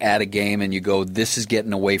look at a game and you go, this is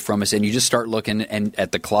getting away from us, and you just start looking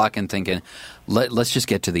at the clock and thinking, let's just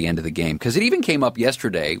get to the end of the game? Because it even came up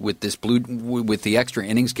yesterday with with the extra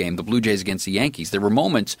innings game, the Blue Jays against the Yankees. There were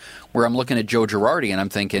moments where I'm looking at Joe Girardi and I'm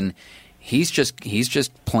thinking, He's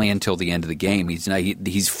just playing till the end of the game.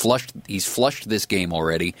 He's flushed this game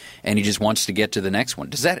already, and he just wants to get to the next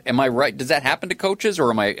one. Am I right? Does that happen to coaches,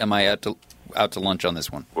 or am I out to lunch on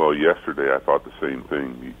this one? Well, yesterday I thought the same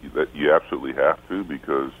thing. That you absolutely have to,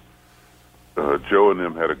 because Joe and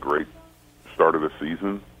them had a great start of the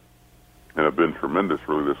season and have been tremendous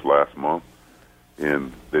really this last month.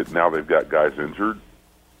 And now they've got guys injured.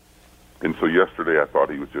 And so yesterday I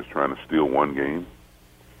thought he was just trying to steal one game.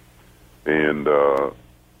 And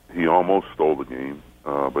he almost stole the game,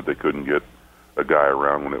 but they couldn't get a guy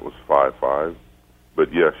around when it was 5-5.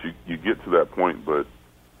 But, yes, you get to that point, but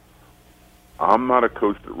I'm not a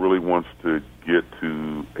coach that really wants to get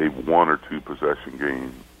to a 1 or 2 possession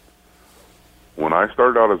game. When I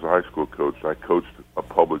started out as a high school coach, I coached a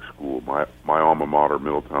public school, my alma mater,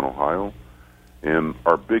 Middletown, Ohio, and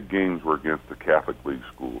our big games were against the Catholic League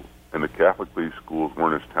schools. And the Catholic League schools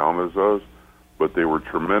weren't as talented as us, but they were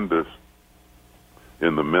tremendous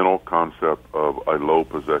in the mental concept of a low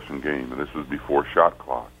possession game, and this was before shot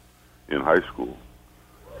clock in high school.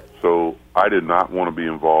 So I did not want to be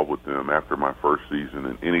involved with them after my first season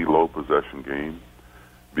in any low possession game,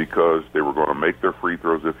 because they were going to make their free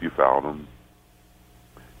throws if you fouled them,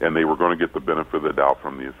 and they were going to get the benefit of the doubt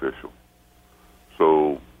from the official.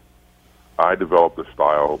 So I developed a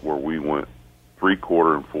style where we went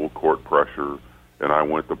 3-quarter and full court pressure, and I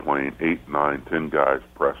went to playing 8, 9, 10 guys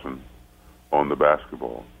pressing on the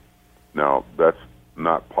basketball. Now, that's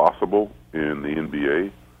not possible in the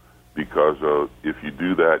NBA, because if you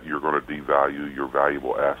do that, you're going to devalue your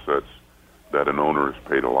valuable assets that an owner has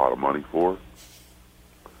paid a lot of money for.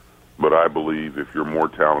 But I believe if you're more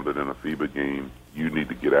talented in a FIBA game, you need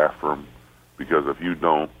to get after them, because if you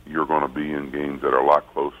don't, you're going to be in games that are a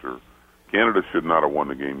lot closer. Canada should not have won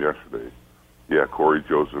the game yesterday. Yeah, Corey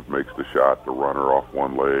Joseph makes the shot, the runner off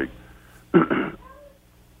one leg.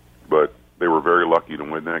 But they were very lucky to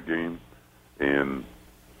win that game. And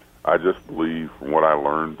I just believe, from what I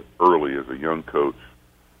learned early as a young coach,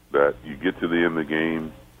 that you get to the end of the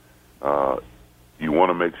game, you want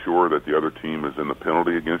to make sure that the other team is in the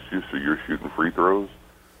penalty against you, so you're shooting free throws.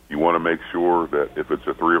 You want to make sure that if it's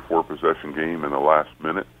a 3 or 4 possession game in the last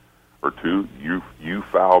minute or two, you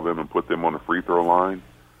foul them and put them on the free throw line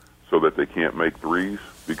so that they can't make threes,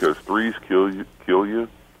 because threes kill you, and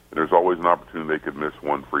there's always an opportunity they could miss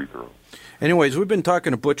one free throw. Anyways, we've been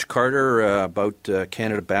talking to Butch Carter about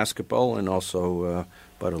Canada basketball and also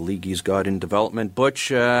about a league he's got in development. Butch,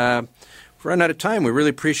 we've run out of time. We really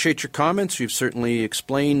appreciate your comments. You've certainly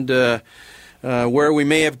explained where we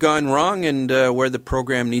may have gone wrong and where the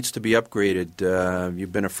program needs to be upgraded.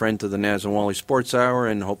 You've been a friend to the Naz Wally Sports Hour,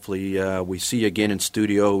 and hopefully we see you again in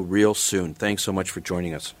studio real soon. Thanks so much for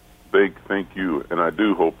joining us. Big thank you, and I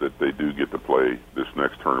do hope that they do get to play this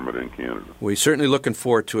next tournament in Canada. We're certainly looking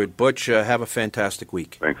forward to it. Butch, have a fantastic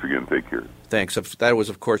week. Thanks again. Take care. Thanks. That was,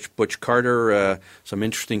 of course, Butch Carter. Some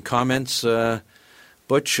interesting comments.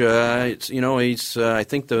 Butch, I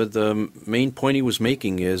think the main point he was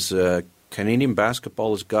making is Canadian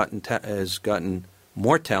basketball has gotten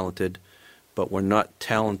more talented, but we're not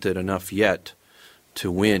talented enough yet to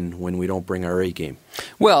win when we don't bring our A game.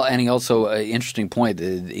 Well, and he also, interesting point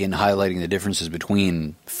in highlighting the differences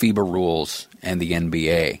between FIBA rules and the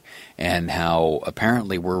NBA, and how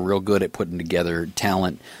apparently we're real good at putting together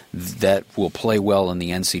talent that will play well in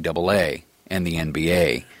the NCAA and the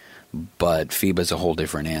NBA, but FIBA is a whole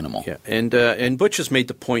different animal. Yeah, and Butch has made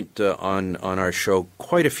the point on our show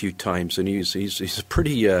quite a few times, and he's a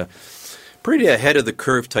pretty ahead of the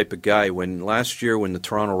curve type of guy. Last year when the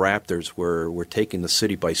Toronto Raptors were taking the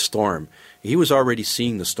city by storm, he was already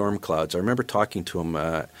seeing the storm clouds. I remember talking to him.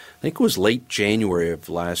 I think it was late January of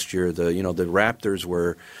last year. The Raptors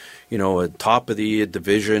were, top of the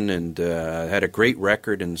division and had a great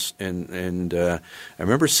record. And I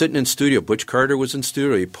remember sitting in studio. Butch Carter was in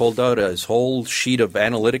studio. He pulled out his whole sheet of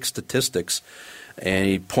analytic statistics, and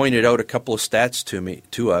he pointed out a couple of stats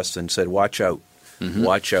to us and said, "Watch out,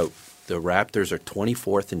 watch out. The Raptors are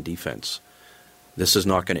 24th in defense. This is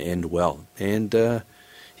not going to end well." And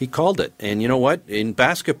he called it. And you know what? In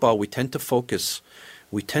basketball, we tend to focus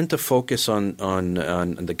on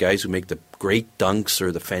the guys who make the great dunks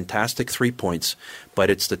or the fantastic 3-points, but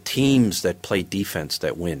it's the teams that play defense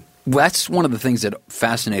that win. That's one of the things that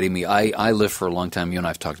fascinated me. I lived for a long time. You and I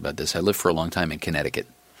have talked about this. I lived for a long time in Connecticut.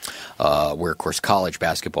 Where, of course, college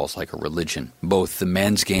basketball is like a religion, both the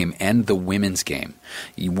men's game and the women's game.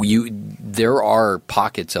 There are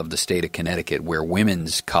pockets of the state of Connecticut where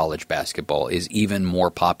women's college basketball is even more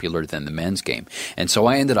popular than the men's game. And so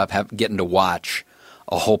I ended up getting to watch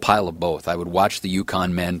a whole pile of both. I would watch the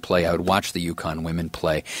Yukon men play. I would watch the Yukon women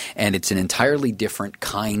play. And it's an entirely different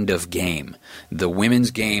kind of game. The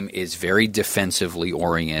women's game is very defensively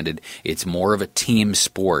oriented. It's more of a team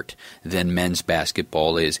sport than men's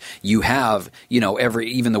basketball is. You have,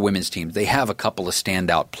 even the women's team, they have a couple of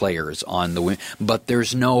standout players on the women, but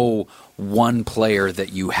there's no one player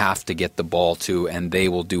that you have to get the ball to and they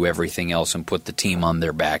will do everything else and put the team on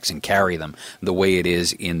their backs and carry them the way it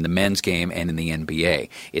is in the men's game and in the NBA.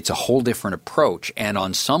 It's a whole different approach, and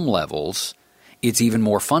on some levels it's even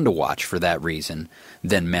more fun to watch for that reason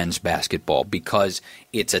than men's basketball because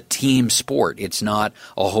it's a team sport. It's not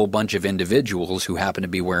a whole bunch of individuals who happen to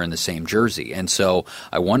be wearing the same jersey. And so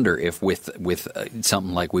I wonder if with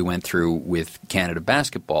something like we went through with Canada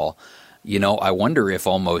basketball, I wonder if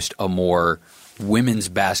almost a more women's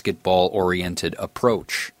basketball-oriented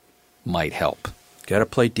approach might help. Got to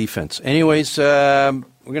play defense. Anyways, we're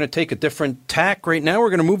going to take a different tack right now. We're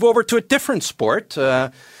going to move over to a different sport.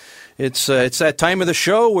 It's that time of the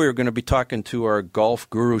show. We're going to be talking to our golf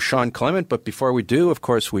guru, Sean Clement. But before we do, of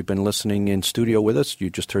course, we've been listening in studio with us. You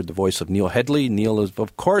just heard the voice of Neil Headley. Neil is,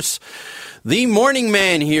 of course, the morning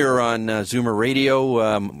man here on Zoomer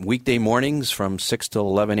Radio, weekday mornings from 6 till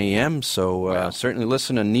 11 a.m. So certainly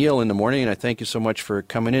listen to Neil in the morning, and I thank you so much for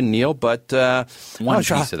coming in, Neil. But one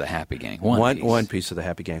piece of the happy gang. One piece of the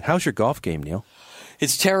happy gang. How's your golf game, Neil?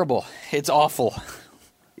 It's terrible. It's awful.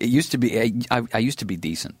 It used to be. I used to be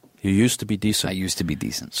decent. You used to be decent. I used to be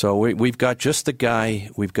decent. So we've got just the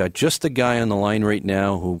guy. We've got just the guy on the line right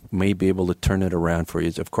now who may be able to turn it around for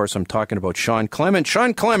you. Of course, I'm talking about Sean Clement.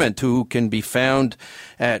 Sean Clement, who can be found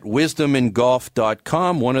at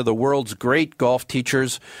wisdomingolf.com, one of the world's great golf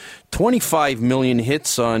teachers. 25 million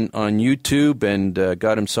hits on YouTube, and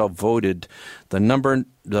got himself voted the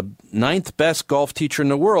 9th best golf teacher in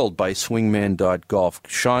the world by Swingman.golf.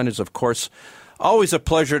 Sean is, of course, always a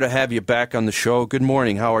pleasure to have you back on the show. Good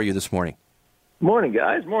morning. How are you this morning? Morning,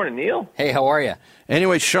 guys. Morning, Neil. Hey, how are you?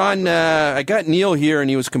 Anyway, Sean, I got Neil here, and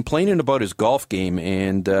he was complaining about his golf game,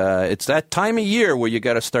 and it's that time of year where you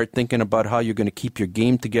got to start thinking about how you're going to keep your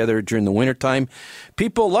game together during the wintertime.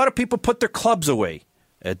 A lot of people put their clubs away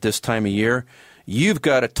at this time of year. You've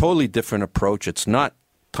got a totally different approach. It's not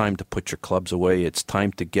time to put your clubs away. It's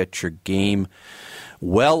time to get your game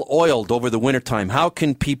well-oiled over the wintertime. How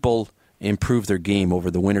can people improve their game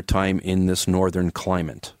over the wintertime in this northern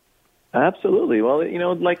climate? Absolutely. Well,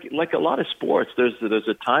 like a lot of sports, there's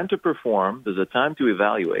a time to perform, there's a time to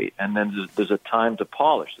evaluate, and then there's a time to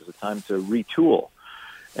polish, there's a time to retool.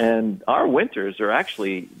 And our winters are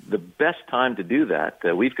actually the best time to do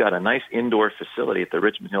that. We've got a nice indoor facility at the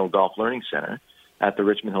Richmond Hill Golf Learning Center at the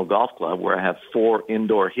Richmond Hill Golf Club where I have 4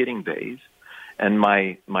 indoor hitting bays. And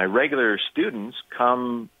my regular students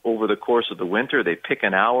come over the course of the winter. They pick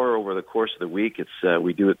an hour over the course of the week.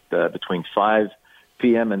 We do it between 5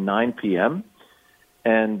 p.m. and 9 p.m.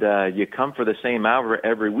 And you come for the same hour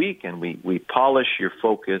every week, and we polish your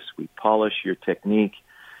focus, we polish your technique.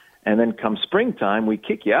 And then come springtime, we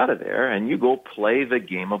kick you out of there, and you go play the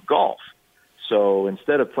game of golf. So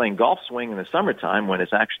instead of playing golf swing in the summertime when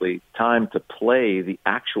it's actually time to play the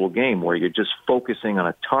actual game where you're just focusing on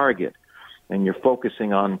a target, and you're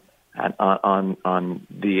focusing on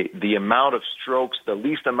the amount of strokes, the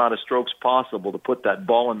least amount of strokes possible to put that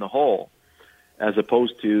ball in the hole, as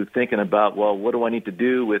opposed to thinking about, well, what do I need to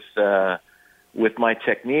do with my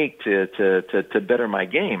technique to better my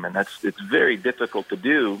game? And it's very difficult to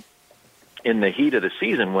do in the heat of the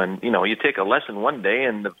season when you take a lesson one day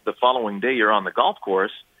and the following day you're on the golf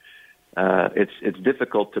course. It's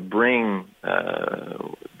difficult to bring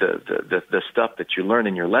the stuff that you learned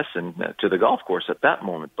in your lesson to the golf course at that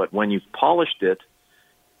moment. But when you've polished it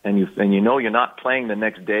and you're not playing the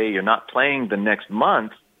next day, you're not playing the next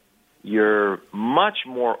month, you're much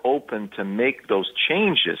more open to make those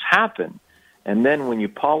changes happen. And then when you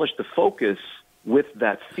polish the focus with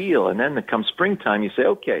that feel, and then come springtime, you say,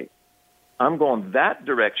 okay, I'm going that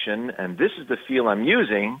direction, and this is the feel I'm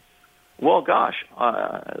using. Well, gosh,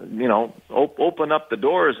 open up the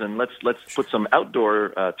doors and let's put some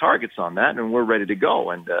outdoor targets on that, and we're ready to go.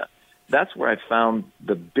 And that's where I found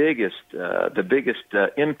the biggest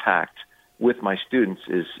impact with my students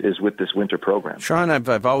is with this winter program. Sean,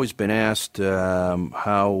 I've always been asked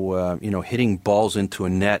how hitting balls into a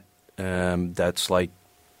net that's like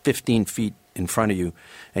 15 feet in front of you,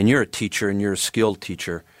 and you're a teacher and you're a skilled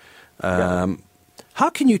teacher. How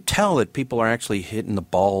can you tell that people are actually hitting the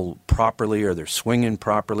ball properly or they're swinging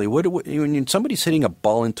properly? When somebody's hitting a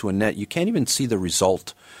ball into a net, you can't even see the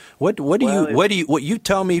result. What you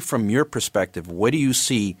tell me from your perspective? What do you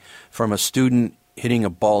see from a student hitting a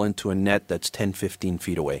ball into a net that's 10, 15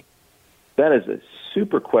 feet away? That is a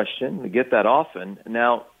super question. We get that often.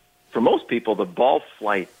 Now, for most people, the ball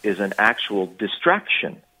flight is an actual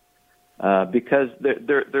distraction because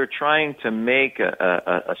they're trying to make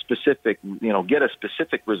a specific, get a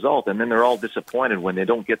specific result, and then they're all disappointed when they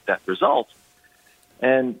don't get that result.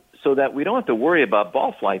 And so that we don't have to worry about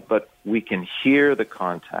ball flight, but we can hear the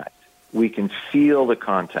contact. We can feel the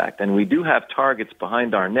contact, and we do have targets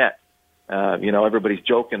behind our net. Everybody's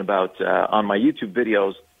joking about on my YouTube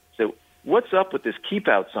videos. So, what's up with this keep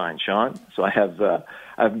out sign, Sean? So I have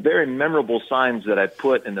very memorable signs that I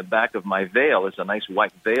put in the back of my veil. There's a nice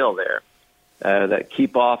white veil there that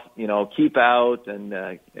keep off, keep out,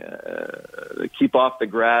 and keep off the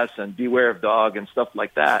grass, and beware of dog, and stuff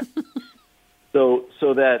like that. So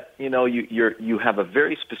that you have a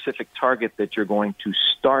very specific target that you're going to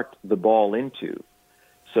start the ball into.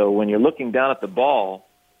 So when you're looking down at the ball,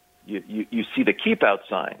 you see the keep out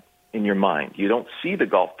sign in your mind. You don't see the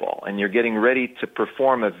golf ball, and you're getting ready to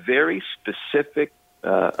perform a very specific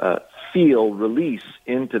feel release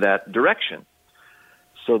into that direction,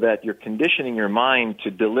 so that you're conditioning your mind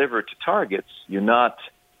to deliver to targets. You're not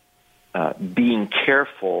being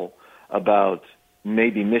careful about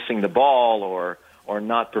maybe missing the ball or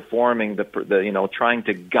not performing the trying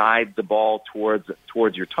to guide the ball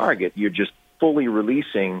towards your target. You're just fully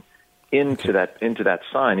releasing into that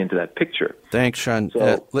sign, into that picture. Thanks, Sean.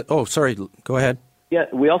 Sorry. Go ahead. Yeah,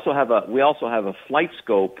 we also have a flight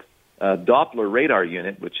scope Doppler radar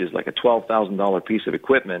unit, which is like a $12,000 piece of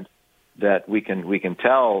equipment that we can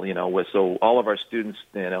tell, so all of our students,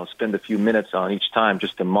 spend a few minutes on each time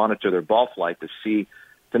just to monitor their ball flight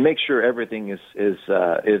to make sure everything is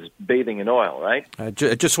bathing in oil, right? I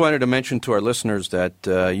just wanted to mention to our listeners that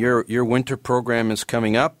your winter program is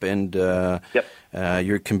coming up, and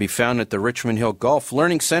you can be found at the Richmond Hill Golf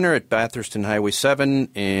Learning Center at Bathurst and Highway 7,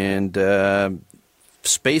 and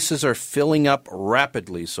spaces are filling up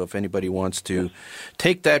rapidly. So if anybody wants to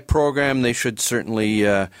take that program, they should certainly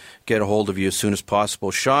get a hold of you as soon as possible.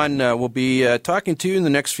 Sean, we'll be talking to you in the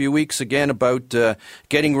next few weeks again about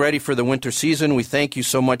getting ready for the winter season. We thank you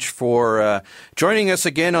so much for joining us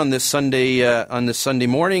again on this Sunday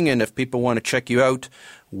morning. And if people want to check you out,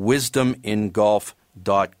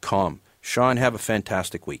 wisdomingolf.com. Sean, have a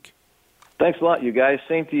fantastic week. Thanks a lot, you guys.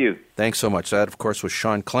 Same to you. Thanks so much. That, of course, was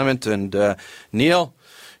Sean Clement. And Neil,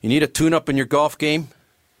 you need a tune-up in your golf game?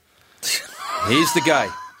 He's the guy.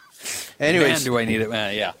 Anyways, man, do I need it?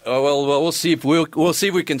 Yeah. Oh, well, we'll see if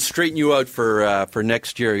we can straighten you out for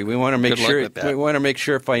next year. We want to make sure. We want to make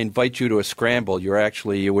sure if I invite you to a scramble, we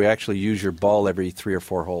actually use your ball every 3 or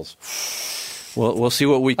 4 holes. We'll see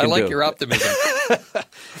what we can do. I like your optimism.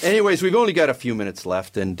 Anyways, we've only got a few minutes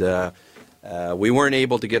left, and we weren't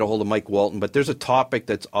able to get a hold of Mike Walton, but there's a topic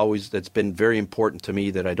that's been very important to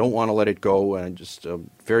me that I don't want to let it go, and just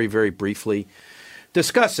very, very briefly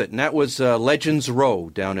discuss it. And that was Legends Row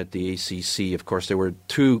down at the ACC. Of course, there were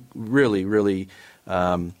 2 really, really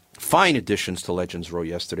fine additions to Legends Row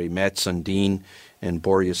yesterday, Matt Sundin and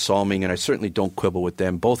Boreas Salming, and I certainly don't quibble with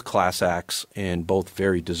them. Both class acts and both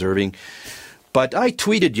very deserving. But I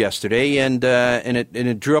tweeted yesterday, and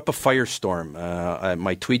it drew up a firestorm.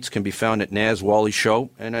 My tweets can be found at Naz Wally Show,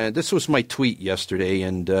 and this was my tweet yesterday,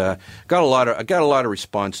 and got a lot of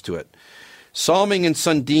response to it. Salming and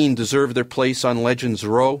Sundin deserve their place on Legends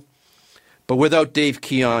Row, but without Dave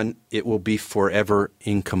Keon, it will be forever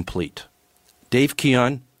incomplete. Dave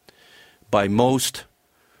Keon, by most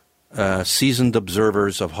seasoned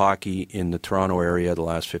observers of hockey in the Toronto area the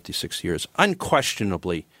last 56 years,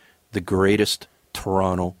 unquestionably the greatest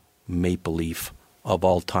Toronto Maple Leaf of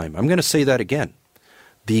all time. I'm going to say that again.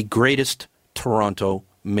 The greatest Toronto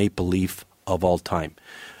Maple Leaf of all time.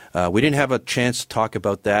 We didn't have a chance to talk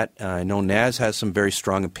about that. I know Naz has some very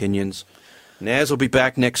strong opinions. Naz will be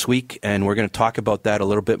back next week, and we're going to talk about that a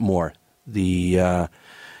little bit more. The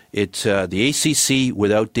ACC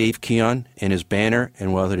without Dave Keon and his banner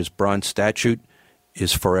and without his bronze statue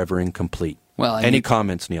is forever incomplete. Well, any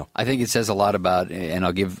comments, Neil? I think it says a lot about, and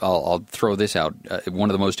I'll throw this out.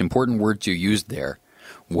 One of the most important words you used there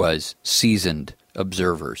was seasoned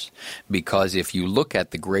observers, because if you look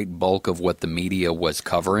at the great bulk of what the media was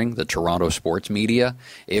covering, the Toronto sports media,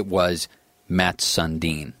 it was Matt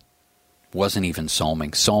Sundin. Wasn't even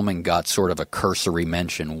Salming. Salming got sort of a cursory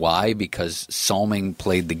mention. Why? Because Salming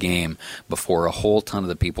played the game before a whole ton of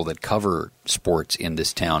the people that cover sports in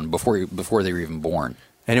this town, before they were even born.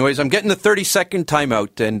 Anyways, I'm getting the 30-second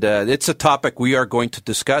timeout, and it's a topic we are going to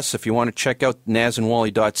discuss. If you want to check out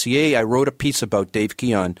nazandwally.ca, I wrote a piece about Dave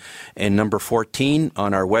Keon and number 14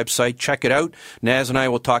 on our website. Check it out. Naz and I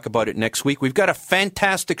will talk about it next week. We've got a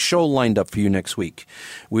fantastic show lined up for you next week.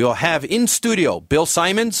 We will have in studio Bill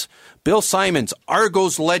Simons, Bill Simons,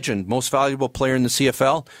 Argos legend, most valuable player in the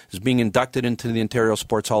CFL, is being inducted into the Ontario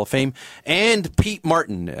Sports Hall of Fame. And Pete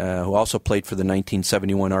Martin, who also played for the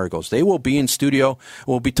 1971 Argos. They will be in studio.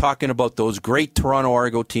 We'll be talking about those great Toronto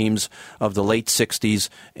Argo teams of the late 60s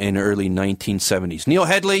and early 1970s. Neil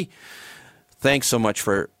Headley, thanks so much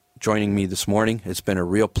for joining me this morning. It's been a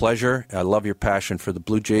real pleasure. I love your passion for the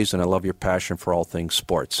Blue Jays, and I love your passion for all things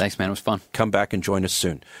sports. Thanks, man. It was fun. Come back and join us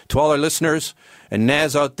soon. To all our listeners, and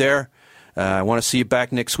Naz out there, I want to see you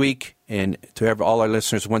back next week. And to all our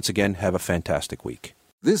listeners, once again, have a fantastic week.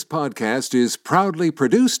 This podcast is proudly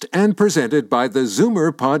produced and presented by the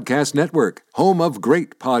Zoomer Podcast Network, home of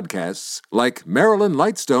great podcasts like Marilyn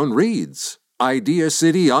Lightstone Reads, Idea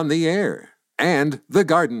City on the Air, and The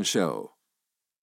Garden Show.